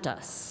left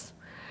us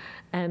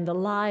and the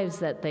lives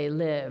that they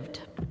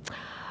lived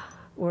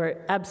were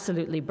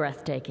absolutely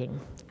breathtaking.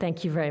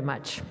 Thank you very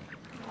much.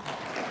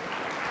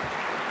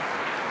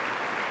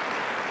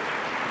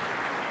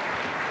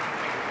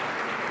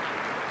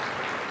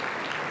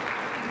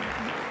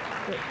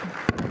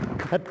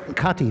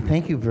 Kati,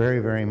 thank you very,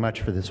 very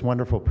much for this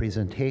wonderful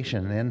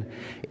presentation. And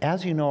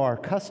as you know, our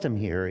custom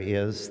here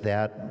is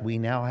that we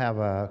now have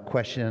a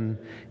question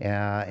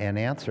and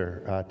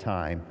answer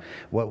time.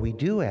 What we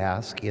do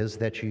ask is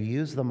that you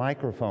use the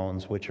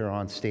microphones, which are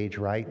on stage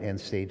right and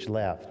stage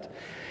left.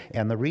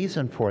 And the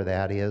reason for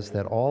that is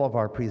that all of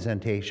our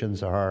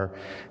presentations are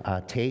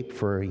taped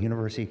for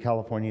University of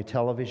California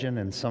Television,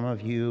 and some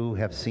of you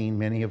have seen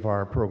many of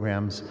our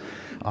programs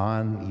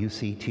on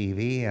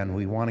UCTV, and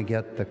we want to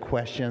get the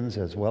questions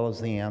as well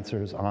as the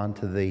answers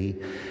onto the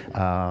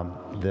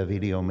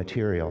video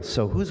material.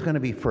 So who's going to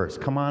be first?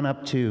 Come on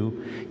up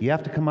to, you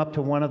have to come up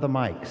to one of the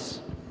mics.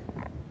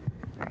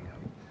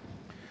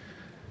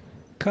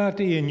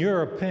 Kati, in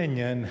your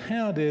opinion,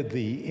 how did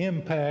the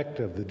impact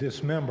of the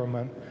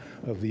dismemberment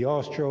of the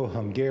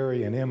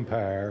Austro-Hungarian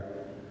Empire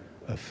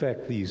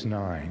affect these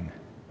 9?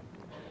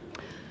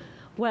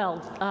 Well,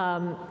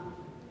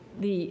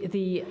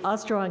 the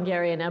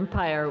Austro-Hungarian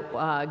Empire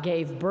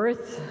gave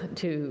birth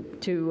to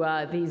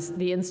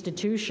the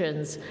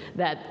institutions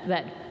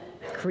that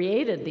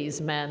created these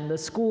men: the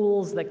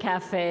schools, the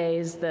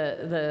cafes,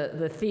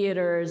 the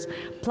theaters,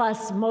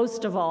 plus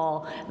most of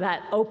all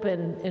that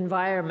open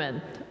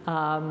environment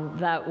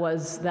that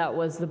was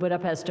the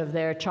Budapest of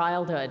their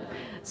childhood.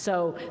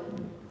 So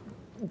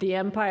the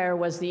empire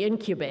was the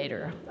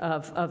incubator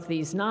of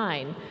these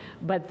 9,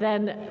 but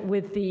then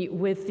with the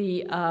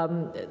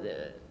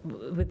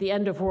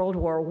end of World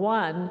War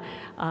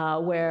I,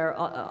 where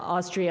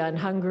Austria and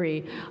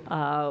Hungary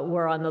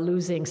were on the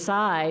losing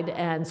side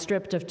and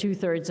stripped of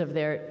 2/3 of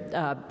their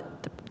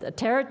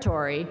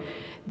territory,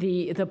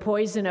 the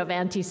poison of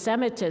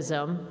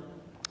anti-Semitism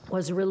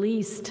was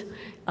released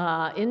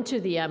into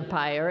the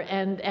empire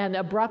and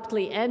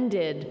abruptly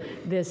ended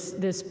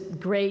this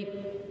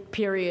great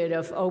period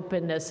of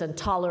openness and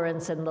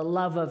tolerance and the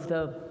love of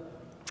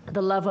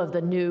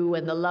the new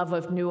and the love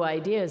of new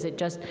ideas. It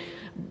just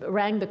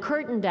rang the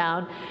curtain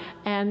down,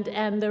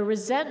 and the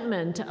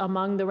resentment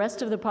among the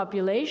rest of the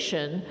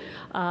population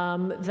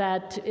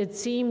that it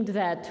seemed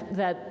that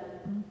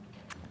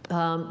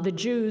the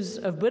Jews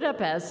of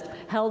Budapest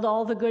held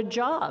all the good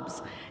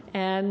jobs.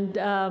 And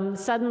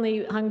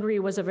suddenly Hungary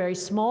was a very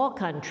small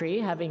country,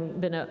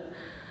 having been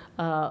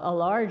a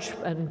large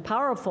and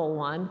powerful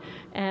one,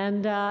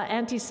 and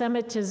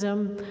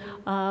anti-Semitism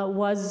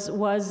was,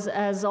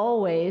 as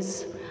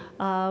always,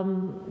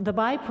 the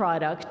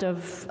byproduct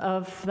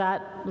of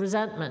that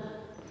resentment.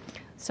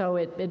 So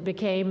it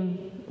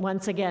became,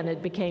 once again,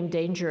 it became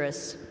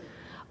dangerous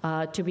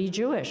to be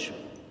Jewish,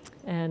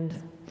 and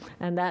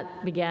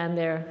that began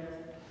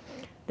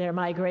their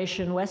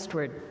migration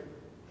westward.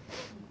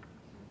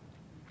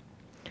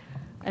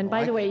 And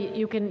by the way,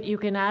 you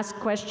can ask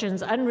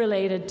questions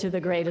unrelated to the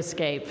Great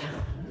Escape.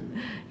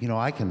 You know,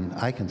 I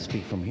can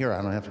speak from here.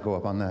 I don't have to go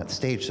up on that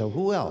stage. So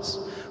who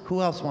else?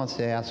 Who else wants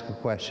to ask a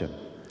question?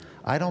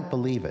 I don't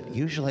believe it.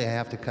 Usually I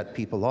have to cut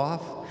people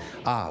off.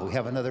 We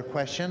have another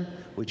question.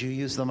 Would you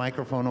use the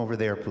microphone over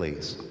there,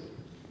 please?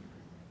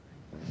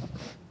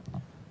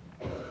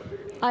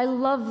 I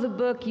love the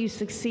book. You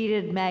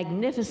succeeded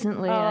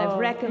magnificently. Oh, I've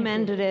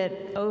recommended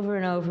it over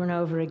and over and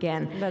over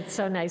again. That's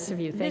so nice of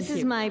you. Thank you. This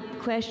is my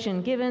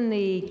question. Given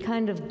the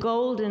kind of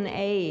golden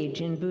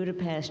age in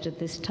Budapest at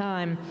this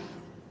time,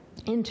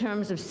 in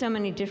terms of so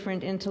many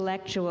different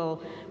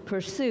intellectual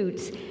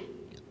pursuits,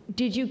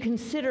 did you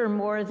consider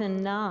more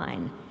than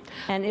 9?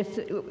 And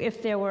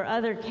if there were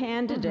other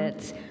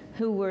candidates,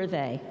 who were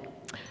they?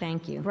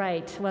 Thank you.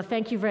 Right. Well,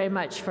 thank you very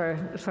much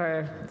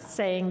for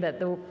saying that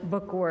the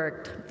book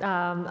worked.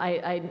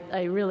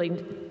 I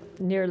really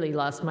nearly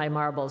lost my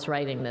marbles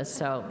writing this,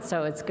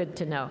 so it's good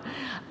to know.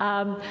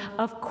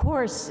 Of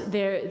course,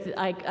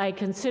 I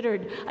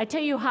considered. I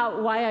tell you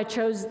why I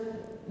chose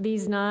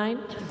these 9.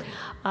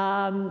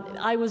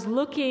 I was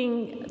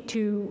looking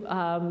to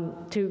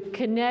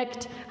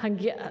connect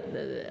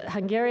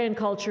Hungarian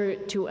culture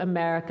to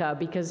America,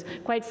 because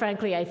quite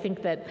frankly, I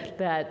think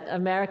that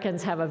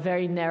Americans have a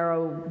very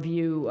narrow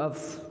view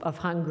of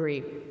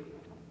Hungary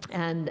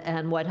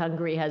and what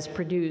Hungary has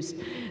produced.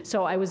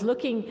 So I was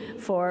looking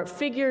for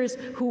figures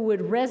who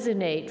would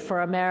resonate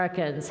for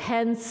Americans,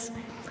 hence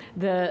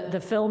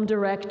the film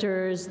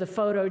directors, the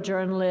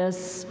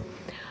photojournalists,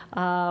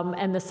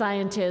 and the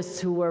scientists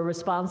who were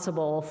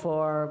responsible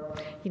for,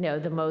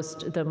 the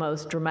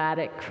most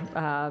dramatic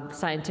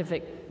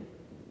scientific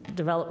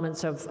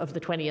developments of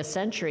the 20th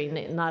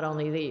century. Not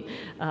only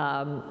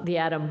the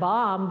atom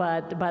bomb,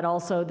 but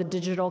also the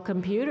digital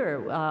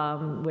computer,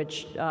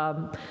 which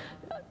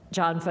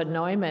John von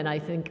Neumann, I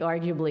think,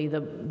 arguably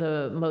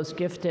the most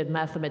gifted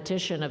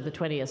mathematician of the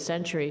 20th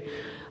century,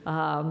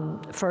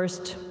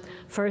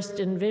 first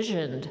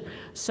envisioned.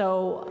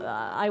 So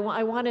I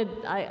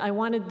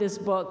wanted this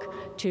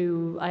book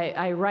to,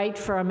 I write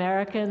for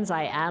Americans,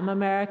 I am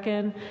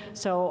American,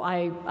 so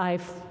I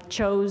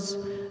chose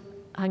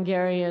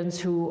Hungarians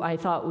who I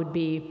thought would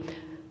be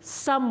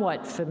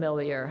somewhat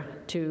familiar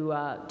to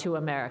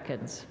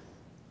Americans.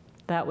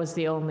 That was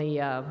the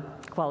only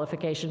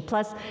qualification.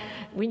 Plus,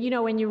 when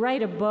you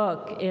write a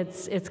book,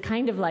 it's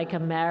kind of like a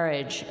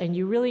marriage, and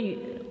you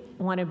really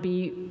want to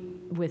be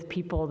with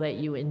people that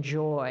you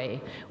enjoy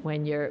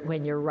when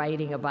you're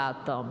writing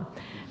about them,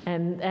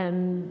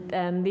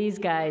 and these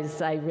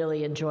guys I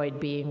really enjoyed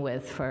being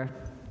with for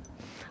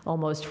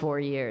almost 4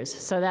 years.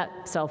 So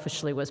that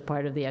selfishly was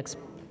part of the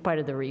part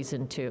of the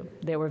reason too.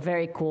 They were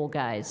very cool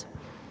guys.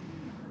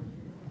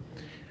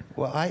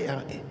 Well,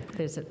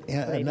 There's a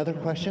another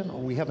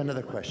question? We have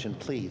another question.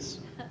 Please,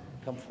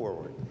 come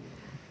forward.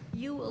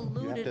 You You have to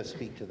alluded,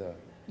 speak to the...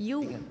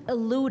 you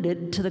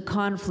alluded to the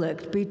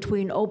conflict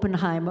between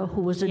Oppenheimer,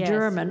 who was a Yes.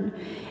 German,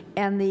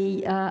 and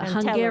the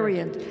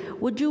Hungarian.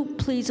 Would you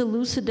please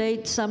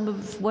elucidate some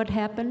of what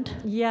happened?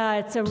 Yeah,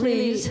 it's a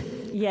Please.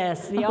 really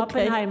yes. Okay.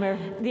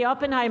 The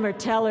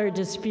Oppenheimer-Teller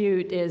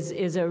dispute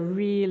is a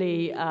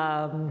really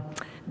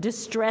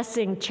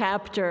distressing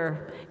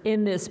chapter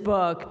in this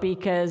book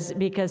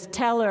because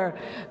Teller,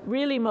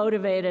 really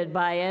motivated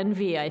by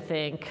envy, I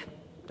think,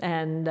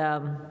 and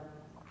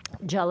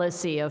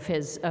jealousy of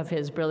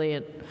his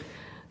brilliant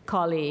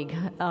colleague,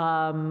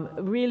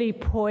 really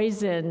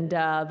poisoned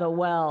the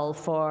well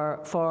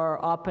for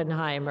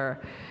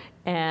Oppenheimer.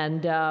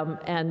 And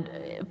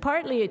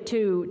partly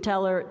too,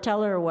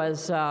 Teller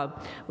was a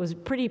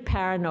pretty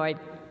paranoid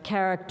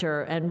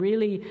character and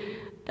really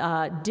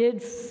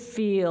did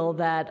feel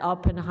that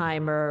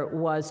Oppenheimer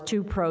was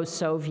too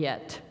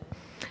pro-Soviet.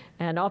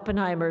 And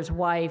Oppenheimer's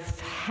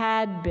wife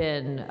had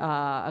been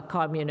a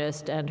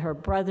communist, and her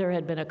brother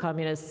had been a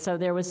communist. So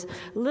there was a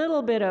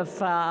little bit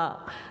of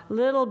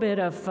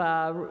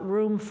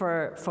room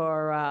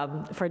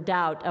for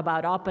doubt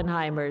about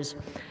Oppenheimer's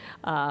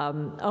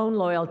own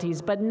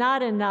loyalties, but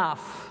not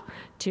enough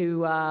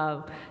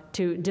to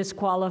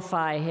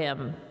disqualify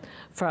him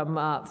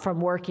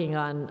from working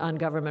on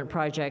government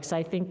projects.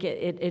 I think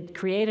it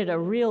created a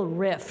real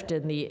rift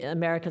in the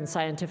American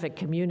scientific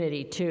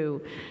community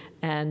too.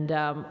 And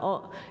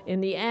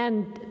in the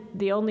end,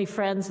 the only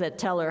friends that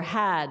Teller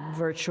had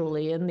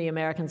virtually in the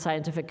American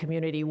scientific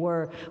community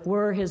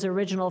were his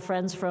original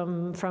friends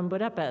from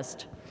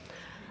Budapest.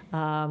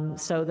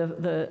 So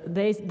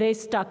they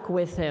stuck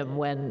with him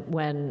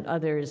when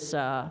others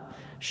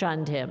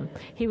shunned him.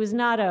 He was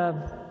not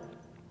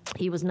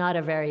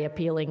a very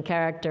appealing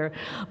character,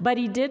 but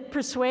he did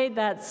persuade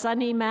that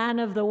sunny man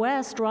of the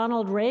West,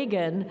 Ronald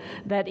Reagan,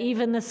 that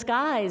even the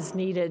skies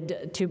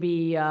needed to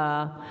be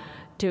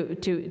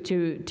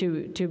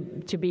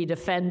to be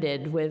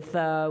defended with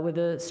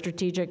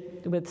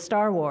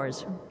Star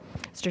Wars,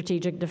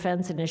 strategic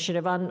defense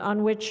initiative,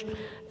 on which,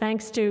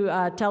 thanks to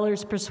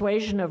Teller's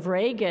persuasion of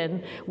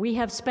Reagan, we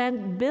have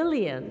spent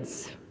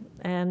billions,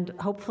 and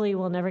hopefully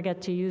we'll never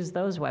get to use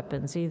those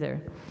weapons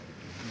either.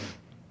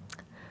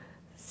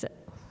 So,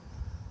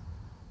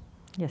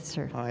 yes,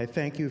 sir. Hi,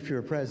 thank you for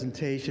your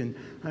presentation.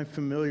 I'm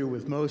familiar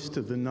with most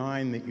of the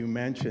 9 that you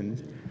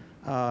mentioned.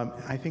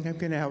 I think I'm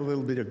going to have a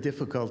little bit of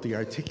difficulty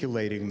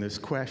articulating this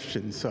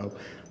question, so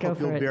hope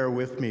you'll bear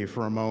with me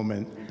for a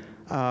moment.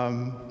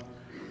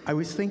 I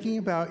was thinking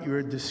about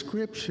your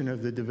description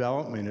of the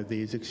development of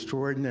these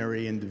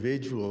extraordinary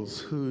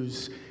individuals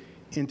whose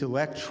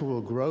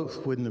intellectual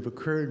growth wouldn't have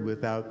occurred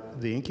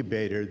without the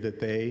incubator that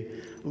they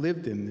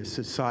lived in, this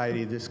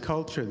society, this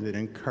culture that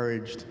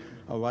encouraged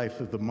a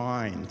life of the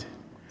mind.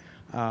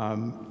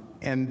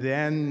 And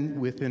then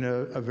within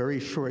a very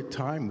short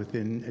time,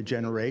 within a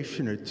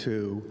generation or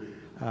two,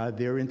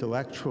 their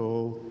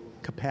intellectual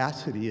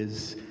capacity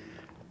is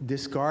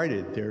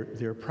discarded,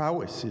 their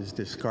prowess is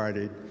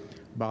discarded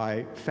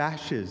by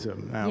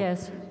fascism. Now,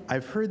 Yes.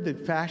 I've heard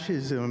that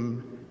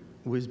fascism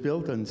was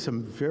built on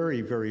some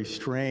very, very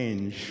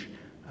strange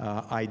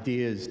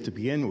ideas to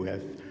begin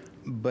with,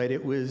 but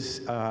it was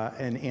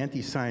an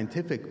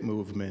anti-scientific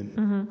movement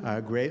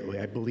greatly.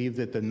 I believe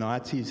that the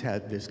Nazis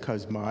had this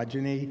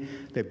cosmogony.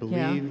 They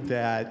believed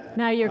that...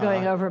 Now you're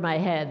going over my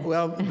head.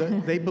 Well,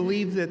 they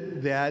believed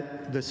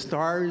that the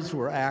stars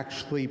were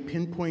actually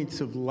pinpoints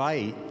of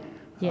light.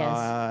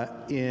 Yes.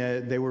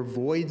 They were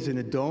voids in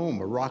a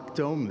dome, a rock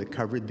dome that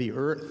covered the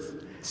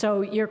Earth.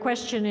 So your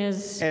question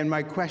is? And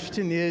my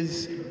question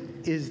is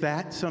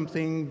that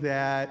something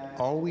that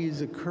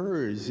always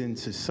occurs in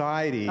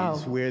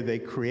societies where they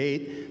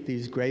create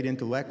these great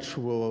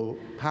intellectual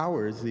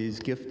powers, these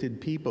gifted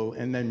people,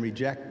 and then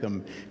reject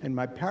them? And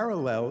my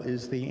parallel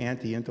is the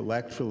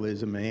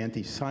anti-intellectualism and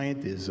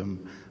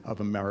anti-scientism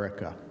of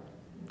America.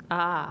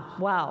 Ah,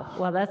 wow.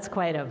 Well, that's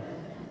quite a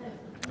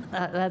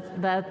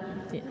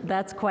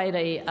that's quite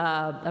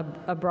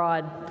a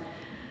broad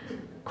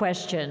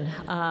question.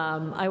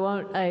 I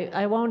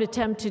won't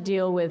attempt to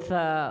deal with.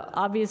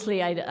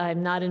 Obviously,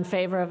 I'm not in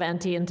favor of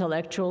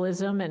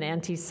anti-intellectualism and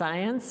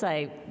anti-science.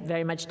 I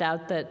very much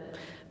doubt that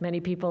many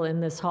people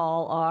in this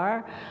hall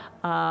are.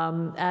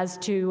 As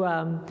to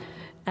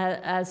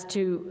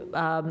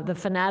the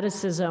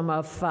fanaticism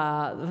of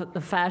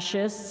the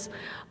fascists,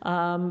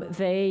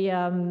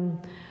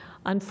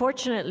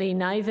 unfortunately,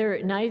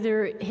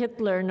 neither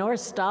Hitler nor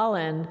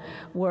Stalin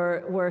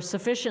were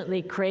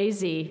sufficiently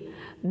crazy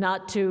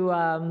not to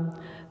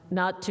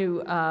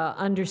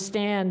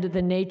understand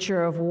the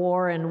nature of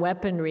war and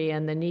weaponry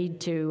and the need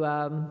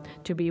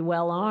to be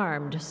well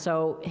armed.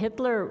 So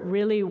Hitler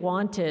really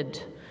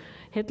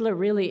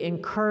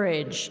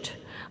encouraged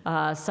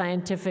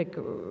scientific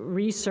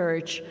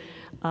research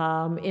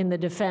in the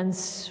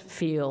defense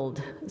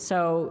field.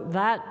 So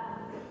that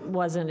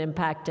wasn't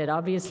impacted.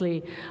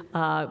 Obviously,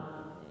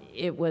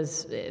 it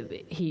was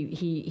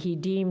he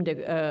deemed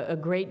a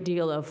great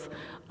deal of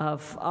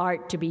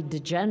art to be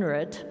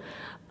degenerate.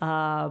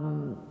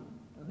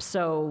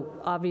 So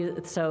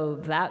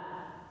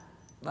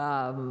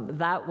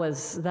that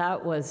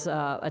was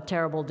a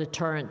terrible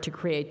deterrent to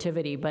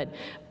creativity.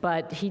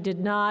 But he did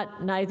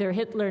not. Neither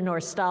Hitler nor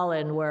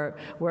Stalin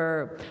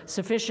were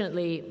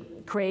sufficiently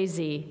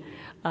crazy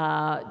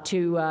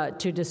to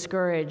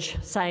discourage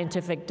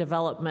scientific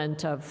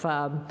development of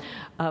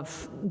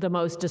the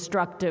most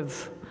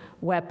destructive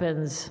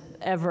weapons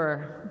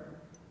ever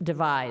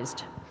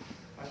devised.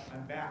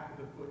 I'm back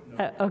to the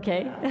footnote.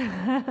 Okay.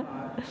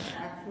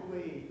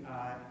 Actually,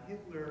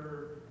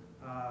 Hitler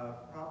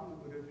probably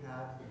would have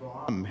had the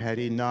bomb had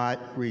he not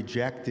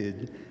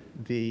rejected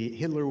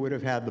Hitler would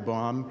have had the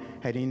bomb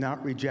had he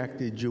not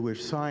rejected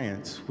Jewish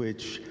science,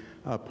 which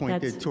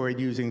pointed toward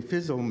using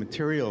fissile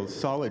materials,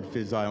 solid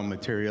fissile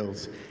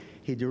materials.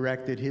 He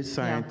directed his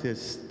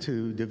scientists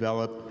to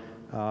develop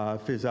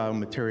fissile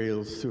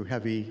materials through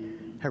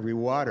heavy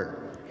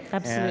water.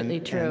 Absolutely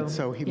true. And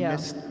so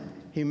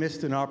he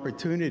missed an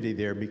opportunity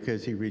there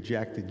because he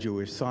rejected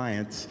Jewish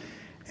science,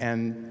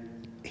 and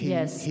he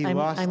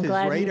lost his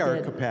radar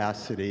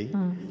capacity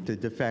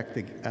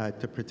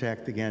to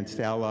protect against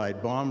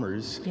Allied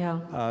bombers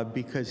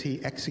because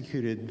he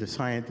executed the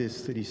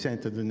scientists that he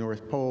sent to the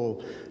North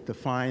Pole to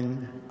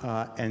find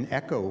an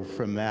echo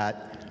from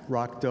that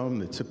rock dome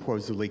that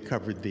supposedly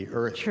covered the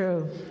Earth.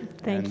 True.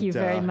 Thank you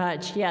very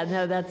much. Yeah,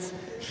 no, that's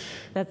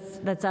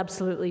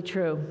absolutely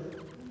true.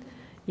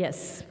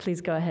 Yes,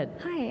 please go ahead.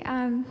 Hi,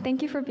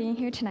 thank you for being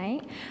here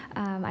tonight. I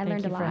learned a lot.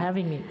 Thank you for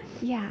having me.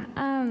 Yeah,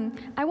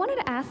 I wanted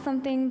to ask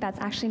something that's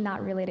actually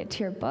not related to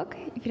your book,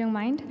 if you don't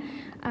mind.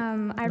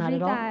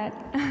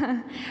 I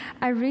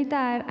read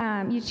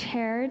that you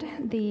chaired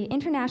the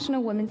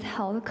International Women's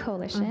Health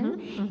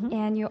Coalition,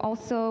 and you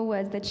also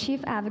was the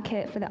chief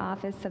advocate for the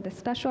Office of the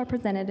Special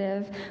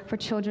Representative for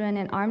Children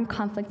in Armed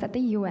Conflicts at the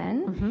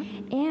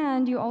UN,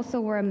 and you also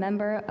were a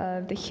member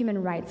of the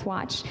Human Rights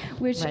Watch,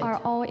 which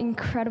are all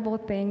incredible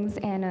things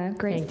and a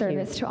great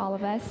service to all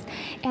of us.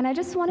 And I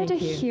just wanted to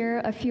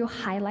hear a few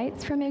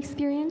highlights from your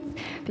experience,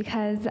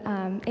 because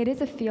it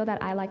is a field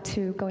that I like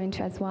to go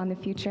into as well in the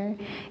future,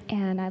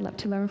 and I'd love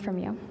to learn from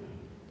you.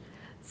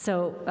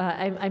 So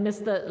I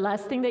missed the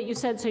last thing that you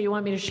said, so you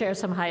want me to share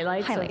some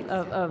highlights.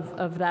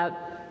 Of that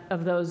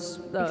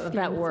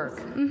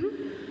work?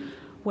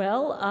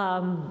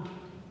 Well,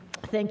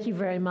 thank you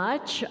very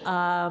much.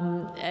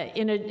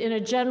 In a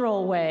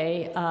general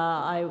way,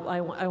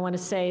 I want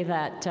to say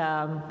that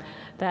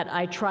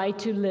I try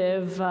to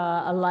live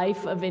a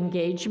life of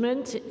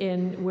engagement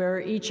in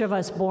where each of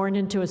us born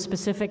into a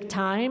specific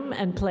time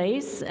and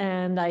place,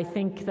 and I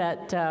think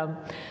that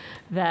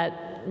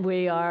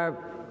we are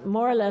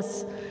more or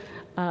less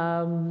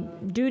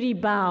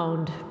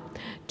duty-bound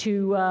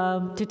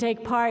to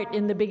take part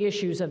in the big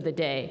issues of the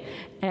day.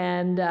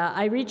 And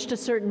I reached a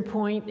certain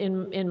point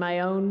in my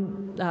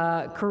own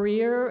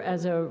career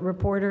as a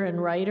reporter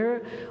and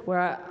writer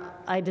where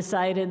I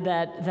decided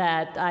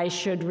that I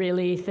should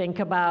really think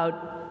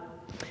about,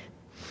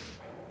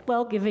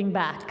 well, giving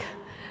back.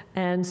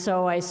 And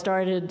so I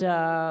started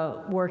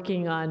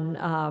working on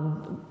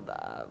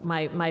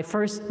my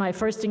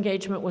first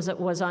engagement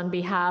was on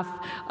behalf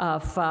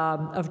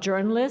of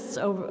journalists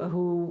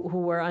who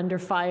were under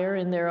fire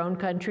in their own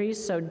countries.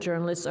 So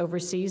journalists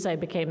overseas. I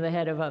became the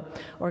head of an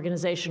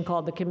organization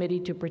called the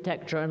Committee to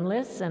Protect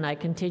Journalists, and I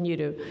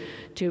continue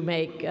to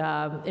make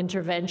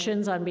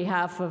interventions on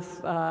behalf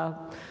of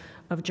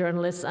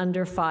journalists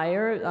under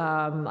fire.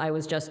 I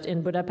was just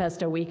in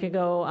Budapest a week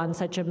ago on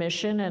such a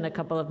mission, and a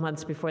couple of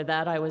months before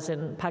that I was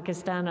in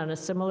Pakistan on a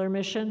similar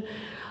mission.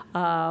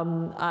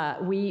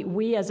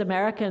 We as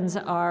Americans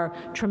are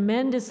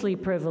tremendously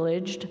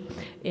privileged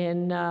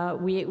in,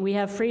 we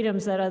have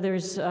freedoms that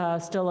others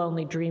still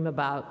only dream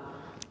about.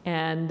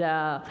 And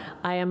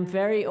I am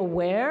very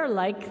aware,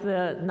 like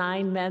the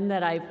 9 men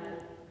that I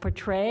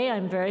portray,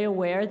 I'm very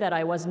aware that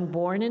I wasn't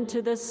born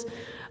into this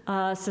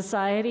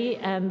society,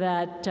 and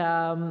that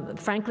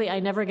frankly I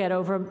never get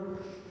over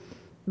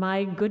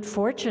my good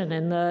fortune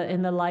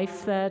in the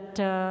life that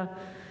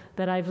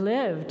I've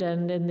lived,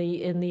 and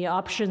in the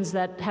options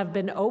that have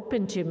been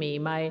open to me.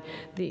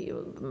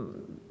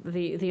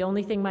 The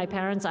only thing my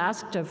parents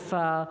asked of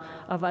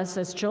us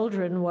as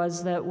children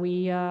was that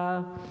we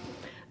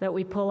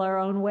pull our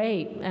own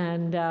weight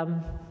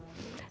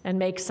and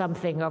make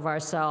something of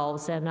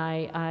ourselves. And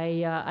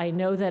I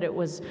know that it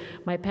was,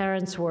 my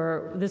parents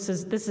were, this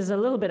is a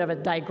little bit of a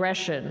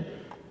digression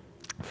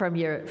from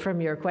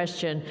your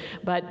question,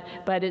 but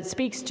it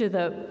speaks to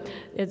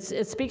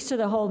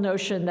the whole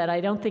notion that I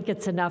don't think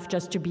it's enough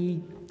just to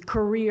be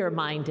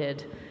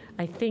career-minded.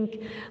 I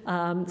think,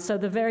 so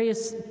the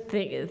various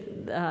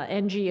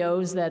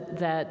NGOs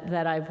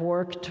that I've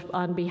worked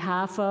on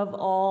behalf of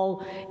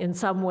all in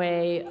some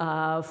way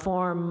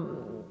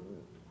form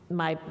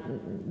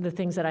the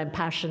things that I'm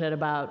passionate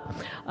about.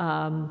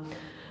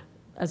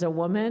 as a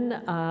woman,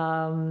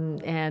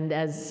 and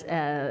as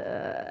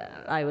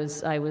I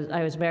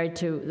was married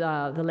to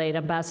the late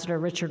Ambassador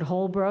Richard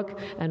Holbrooke,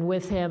 and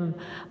with him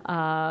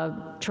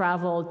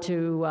traveled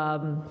to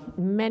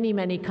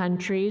many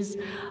countries,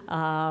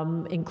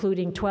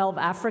 including 12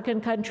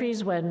 African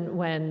countries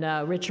when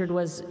Richard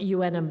was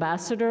UN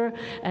ambassador,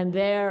 and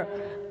there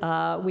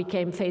we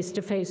came face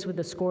to face with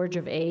the scourge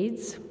of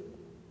AIDS.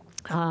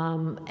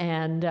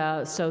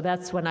 So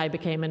that's when I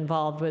became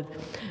involved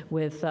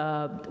with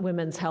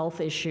women's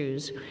health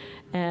issues.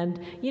 And,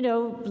 you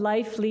know,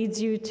 life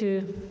leads you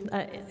to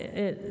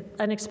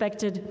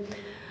unexpected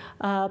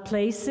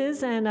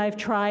places, and I've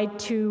tried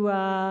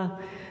to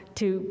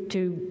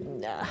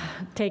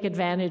take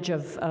advantage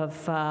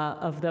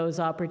of those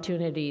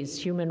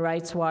opportunities. Human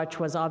Rights Watch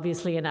was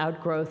obviously an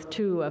outgrowth,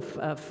 too,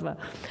 of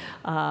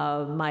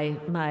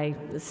my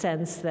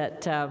sense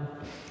that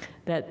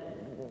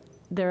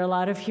there are a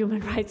lot of human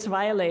rights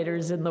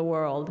violators in the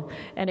world.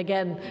 And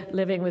again,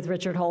 living with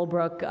Richard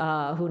Holbrooke,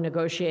 who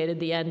negotiated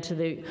the end to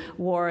the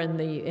war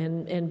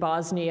in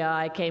Bosnia,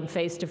 I came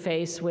face to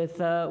face with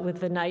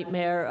the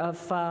nightmare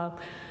of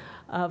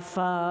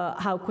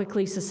how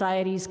quickly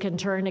societies can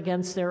turn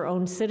against their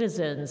own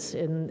citizens.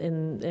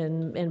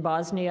 In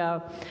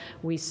Bosnia,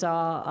 we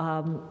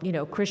saw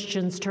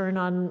Christians turn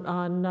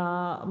on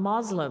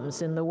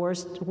Muslims in the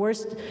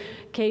worst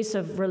case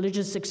of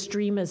religious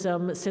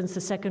extremism since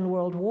the Second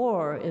World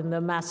War, in the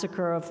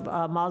massacre of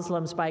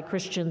Muslims by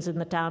Christians in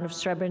the town of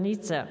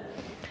Srebrenica.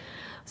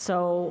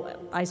 So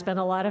I spent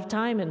a lot of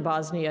time in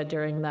Bosnia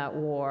during that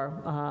war,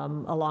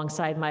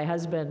 alongside my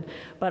husband,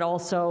 but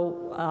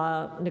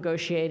also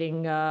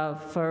negotiating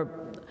for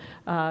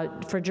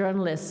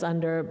journalists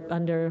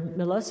under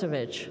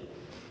Milosevic.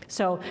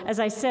 So, as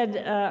I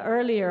said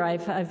earlier,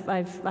 I've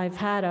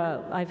had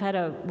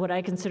what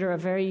I consider a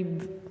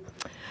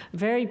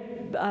very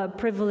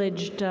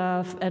privileged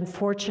and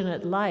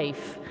fortunate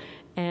life,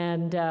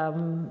 and.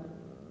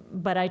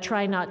 But I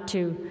try not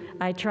to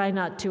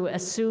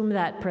assume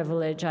that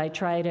privilege. I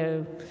try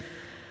to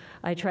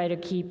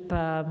keep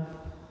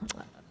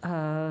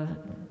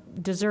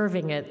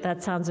deserving it.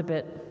 That sounds a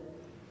bit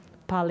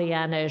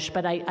Pollyannish,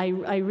 but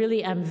I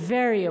really am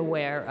very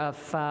aware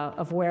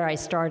of where I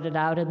started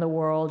out in the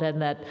world,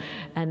 and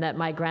that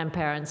my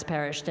grandparents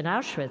perished in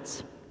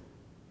Auschwitz.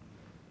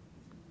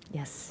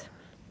 Yes.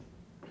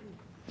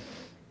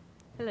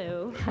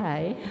 Hello.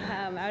 Hi.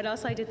 I would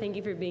also like to thank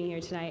you for being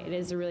here tonight. It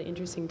is a really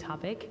interesting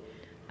topic.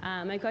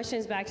 My question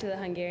is back to the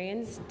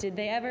Hungarians. Did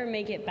they ever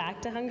make it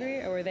back to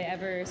Hungary, or were they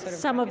ever sort of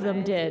Some of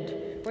them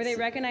did. Were they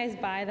recognized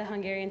by the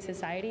Hungarian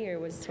society, or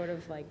was sort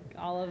of like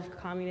all of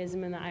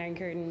communism and the Iron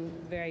Curtain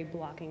very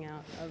blocking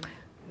out of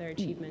their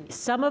achievements?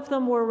 Some of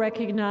them were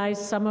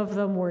recognized, some of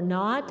them were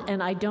not,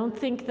 and I don't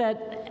think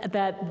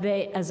that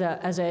they, as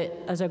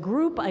a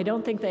group, I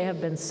don't think they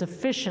have been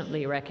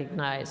sufficiently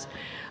recognized.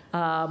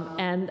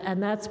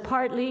 And that's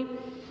partly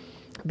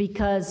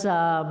because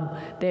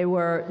they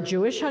were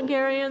Jewish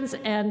Hungarians,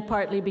 and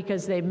partly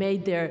because they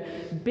made their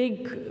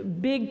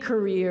big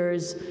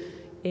careers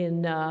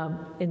in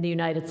the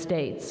United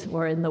States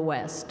or in the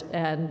West,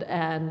 and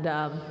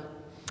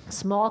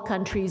small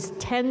countries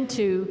tend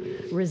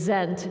to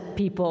resent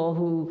people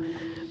who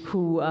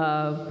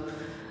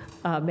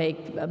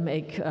make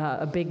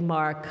a big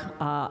mark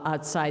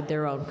outside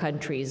their own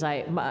countries.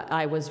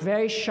 I was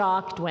very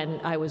shocked when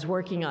I was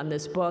working on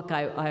this book.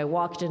 I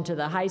walked into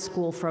the high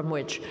school from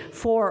which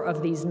 4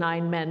 of these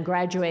 9 men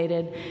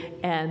graduated,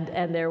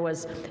 and there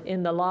was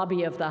in the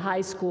lobby of the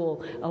high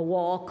school a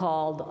wall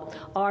called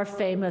 "Our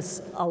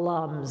Famous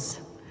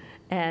Alums."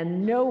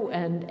 And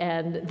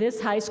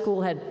this high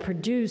school had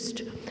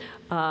produced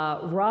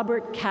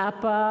Robert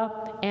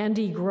Capa,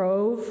 Andy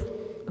Grove,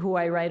 who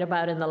I write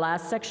about in the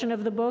last section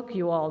of the book.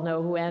 You all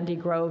know who Andy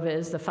Grove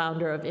is, the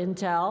founder of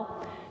Intel.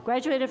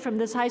 Graduated from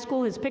this high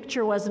school. His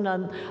picture wasn't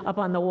up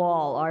on the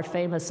wall, "Our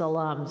Famous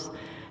Alums,"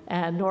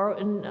 and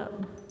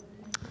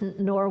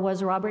nor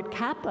was Robert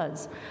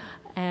Capa's.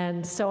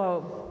 And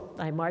so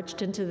I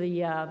marched into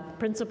the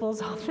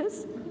principal's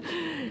office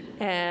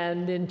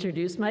and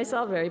introduced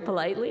myself very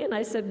politely, and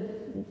I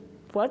said,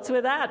 "What's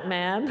with that,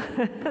 man?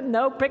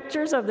 No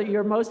pictures of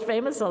your most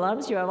famous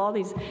alums? You have all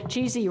these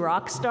cheesy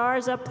rock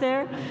stars up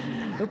there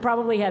who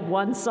probably had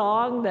one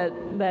song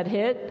that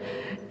hit."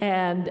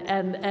 And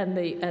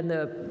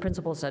the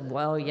principal said,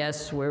 "Well,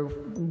 yes, we're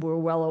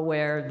well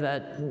aware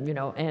that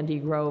Andy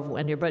Grove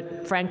went here,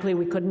 but frankly,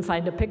 we couldn't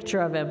find a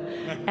picture of him."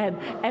 And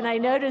I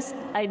noticed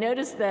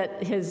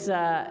that his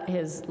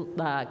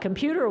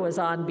computer was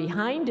on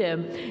behind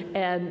him,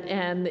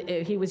 and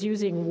he was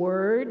using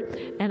Word.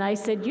 And I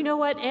said, "You know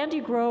what? Andy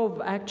Grove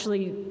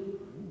actually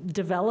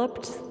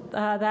developed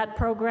that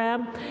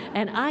program,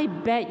 and I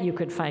bet you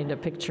could find a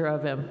picture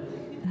of him."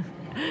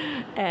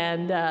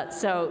 And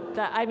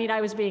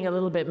I was being a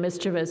little bit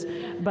mischievous,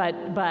 but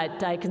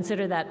I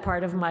consider that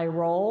part of my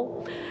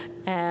role.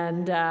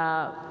 And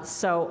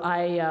so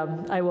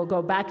I will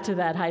go back to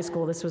that high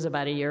school, this was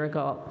about a year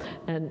ago,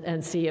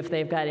 and see if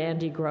they've got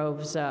Andy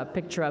Grove's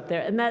picture up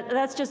there. And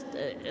that's just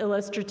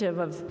illustrative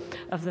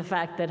of the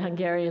fact that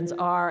Hungarians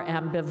are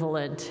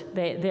ambivalent.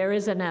 There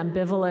is an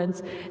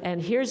ambivalence,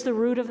 and here's the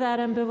root of that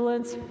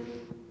ambivalence.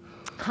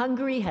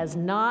 Hungary has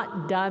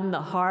not done the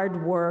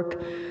hard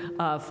work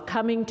of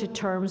coming to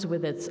terms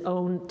with its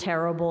own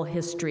terrible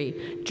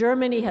history.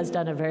 Germany has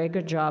done a very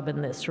good job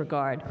in this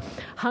regard.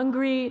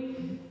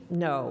 Hungary,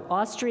 no.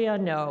 Austria,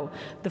 no.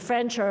 The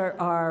French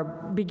are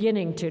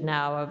beginning to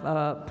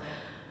now.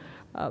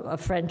 A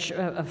French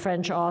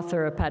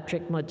author,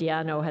 Patrick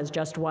Modiano, has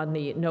just won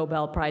the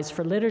Nobel Prize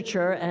for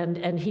Literature,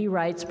 and he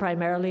writes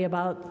primarily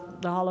about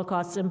the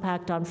Holocaust's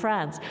impact on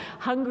France.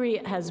 Hungary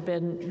has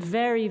been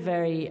very,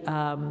 very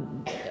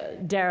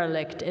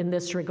derelict in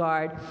this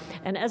regard,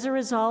 and as a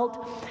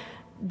result,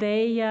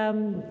 they,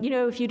 you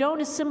know, if you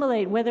don't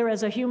assimilate, whether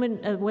as a human,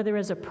 whether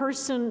as a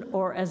person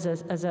or as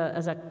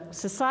a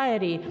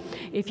society,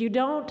 if you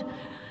don't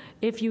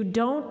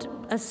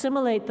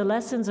assimilate the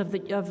lessons of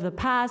the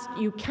past,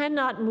 you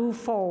cannot move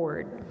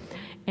forward.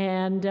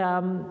 And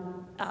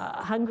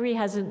Hungary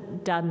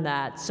hasn't done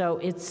that, so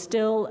it's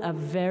still a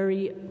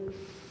very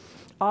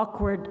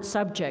awkward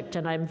subject,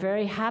 and I'm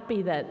very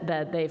happy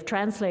that they've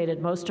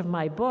translated most of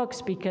my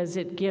books, because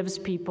it gives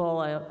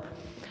people a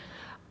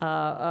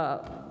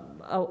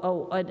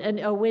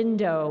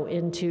window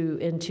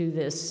into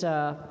this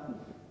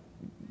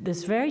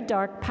this very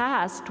dark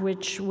past,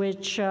 which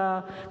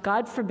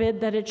God forbid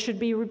that it should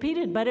be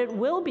repeated, but it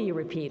will be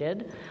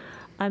repeated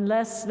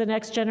unless the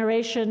next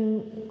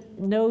generation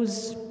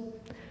knows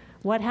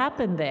what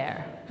happened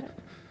there.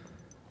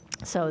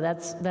 So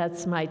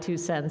that's my 2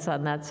 cents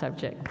on that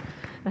subject.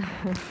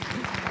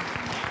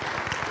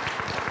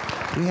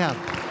 We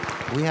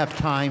have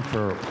time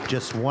for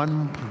just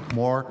one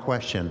more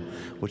question,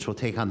 which we'll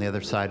take on the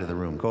other side of the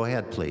room. Go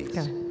ahead,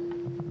 please.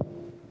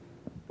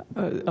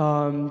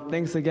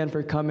 Thanks again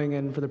for coming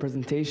and for the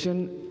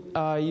presentation.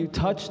 You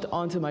touched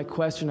onto my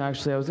question,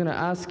 actually. I was going to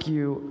ask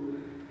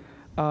you,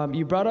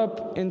 you brought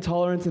up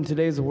intolerance in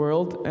today's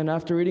world, and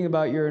after reading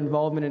about your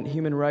involvement in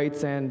human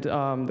rights and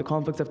the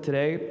conflicts of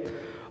today,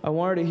 I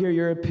wanted to hear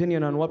your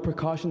opinion on what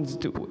precautions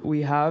do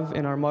we have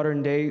in our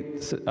modern day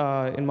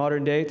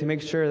to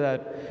make sure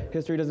that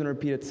history doesn't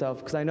repeat itself.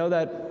 Because I know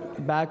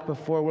that back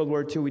before World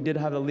War II, we did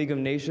have the League of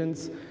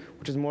Nations,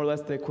 which is more or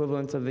less the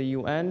equivalent of the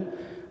UN.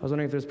 I was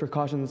wondering if there's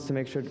precautions to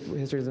make sure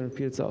history doesn't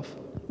repeat itself.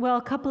 Well,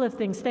 a couple of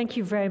things. Thank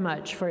you very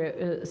much for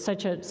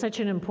such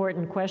an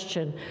important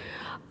question.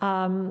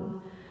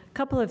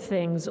 Couple of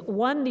things.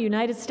 One, the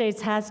United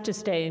States has to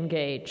stay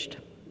engaged.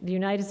 The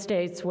United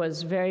States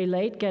was very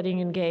late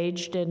getting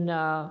engaged in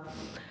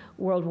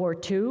World War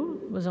II.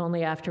 It was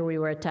only after we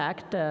were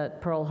attacked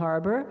at Pearl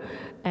Harbor,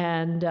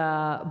 and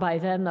by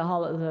then the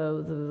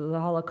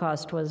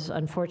Holocaust was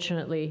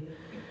unfortunately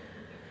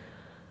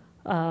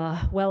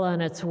well on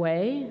its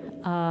way,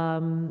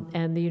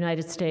 and the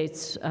United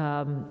States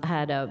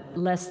had a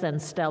less than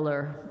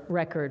stellar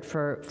record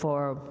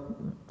for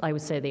I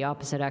would say the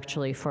opposite,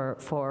 actually,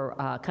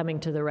 for coming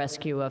to the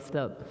rescue of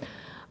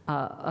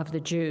the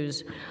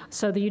Jews.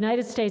 So the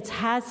United States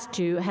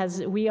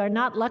we are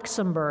not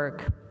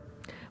Luxembourg.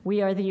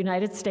 We are the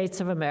United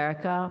States of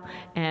America,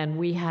 and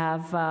we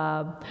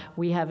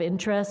have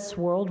interests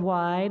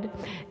worldwide,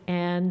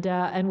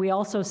 and we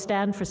also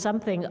stand for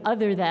something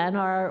other than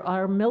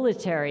our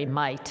military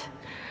might,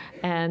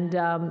 and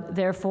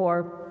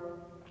therefore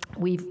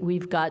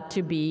we've got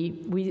to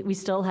be, we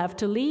still have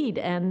to lead,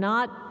 and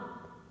not,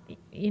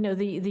 you know,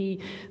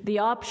 the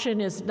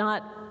option is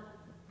not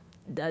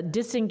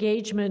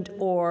disengagement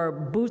or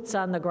boots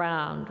on the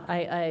ground.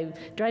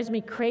 It drives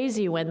me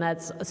crazy when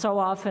that's so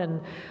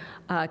often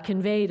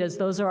conveyed as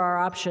those are our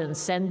options: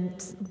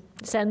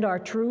 send our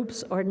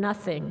troops or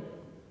nothing.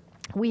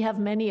 We have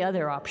many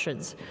other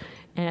options,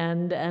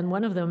 and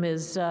one of them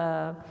is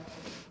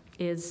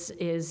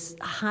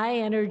high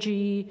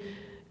energy,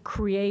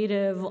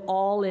 creative,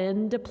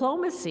 all-in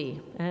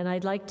diplomacy, and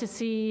I'd like to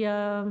see,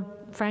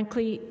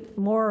 frankly,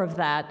 more of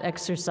that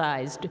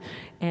exercised.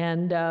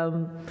 And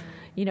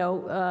you know,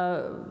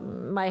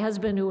 my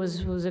husband, who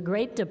was a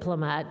great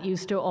diplomat,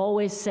 used to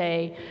always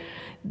say,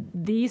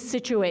 these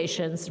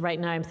situations, right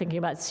now I'm thinking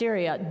about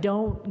Syria,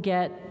 don't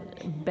get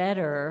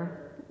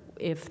better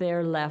if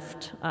they're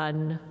left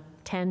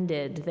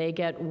untended. They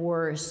get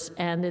worse.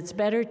 And it's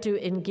better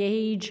to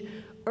engage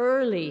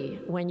early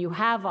when you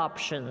have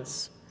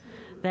options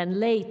than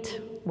late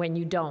when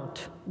you don't,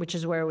 which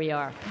is where we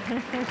are.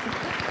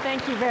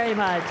 Thank you very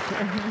much.